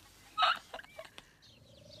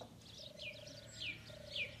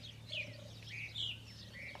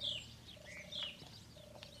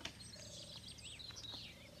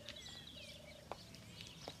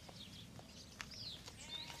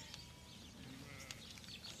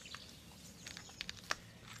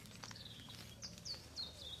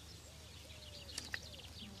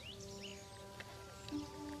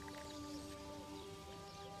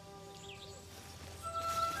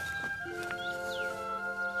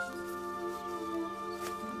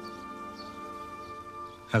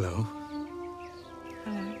 Hello.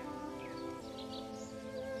 Hello.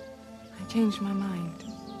 I changed my mind.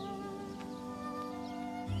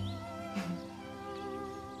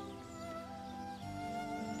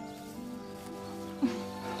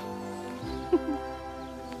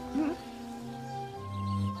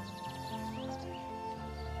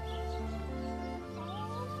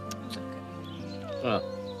 Oh.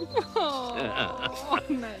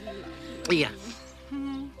 No. Yeah.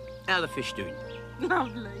 How are the fish doing?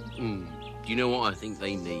 Lovely. Do you know what I think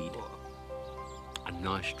they need? A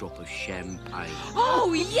nice drop of champagne.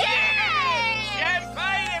 Oh, yeah!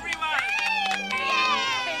 Champagne, everyone!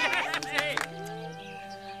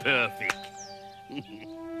 Perfect.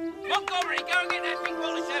 Montgomery, go and get that big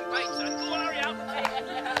bottle of champagne, son. Go on, hurry up.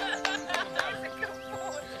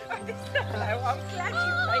 Hello, I'm glad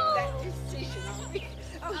you made that decision.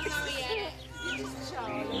 Oh, yeah. This is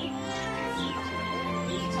Charlie.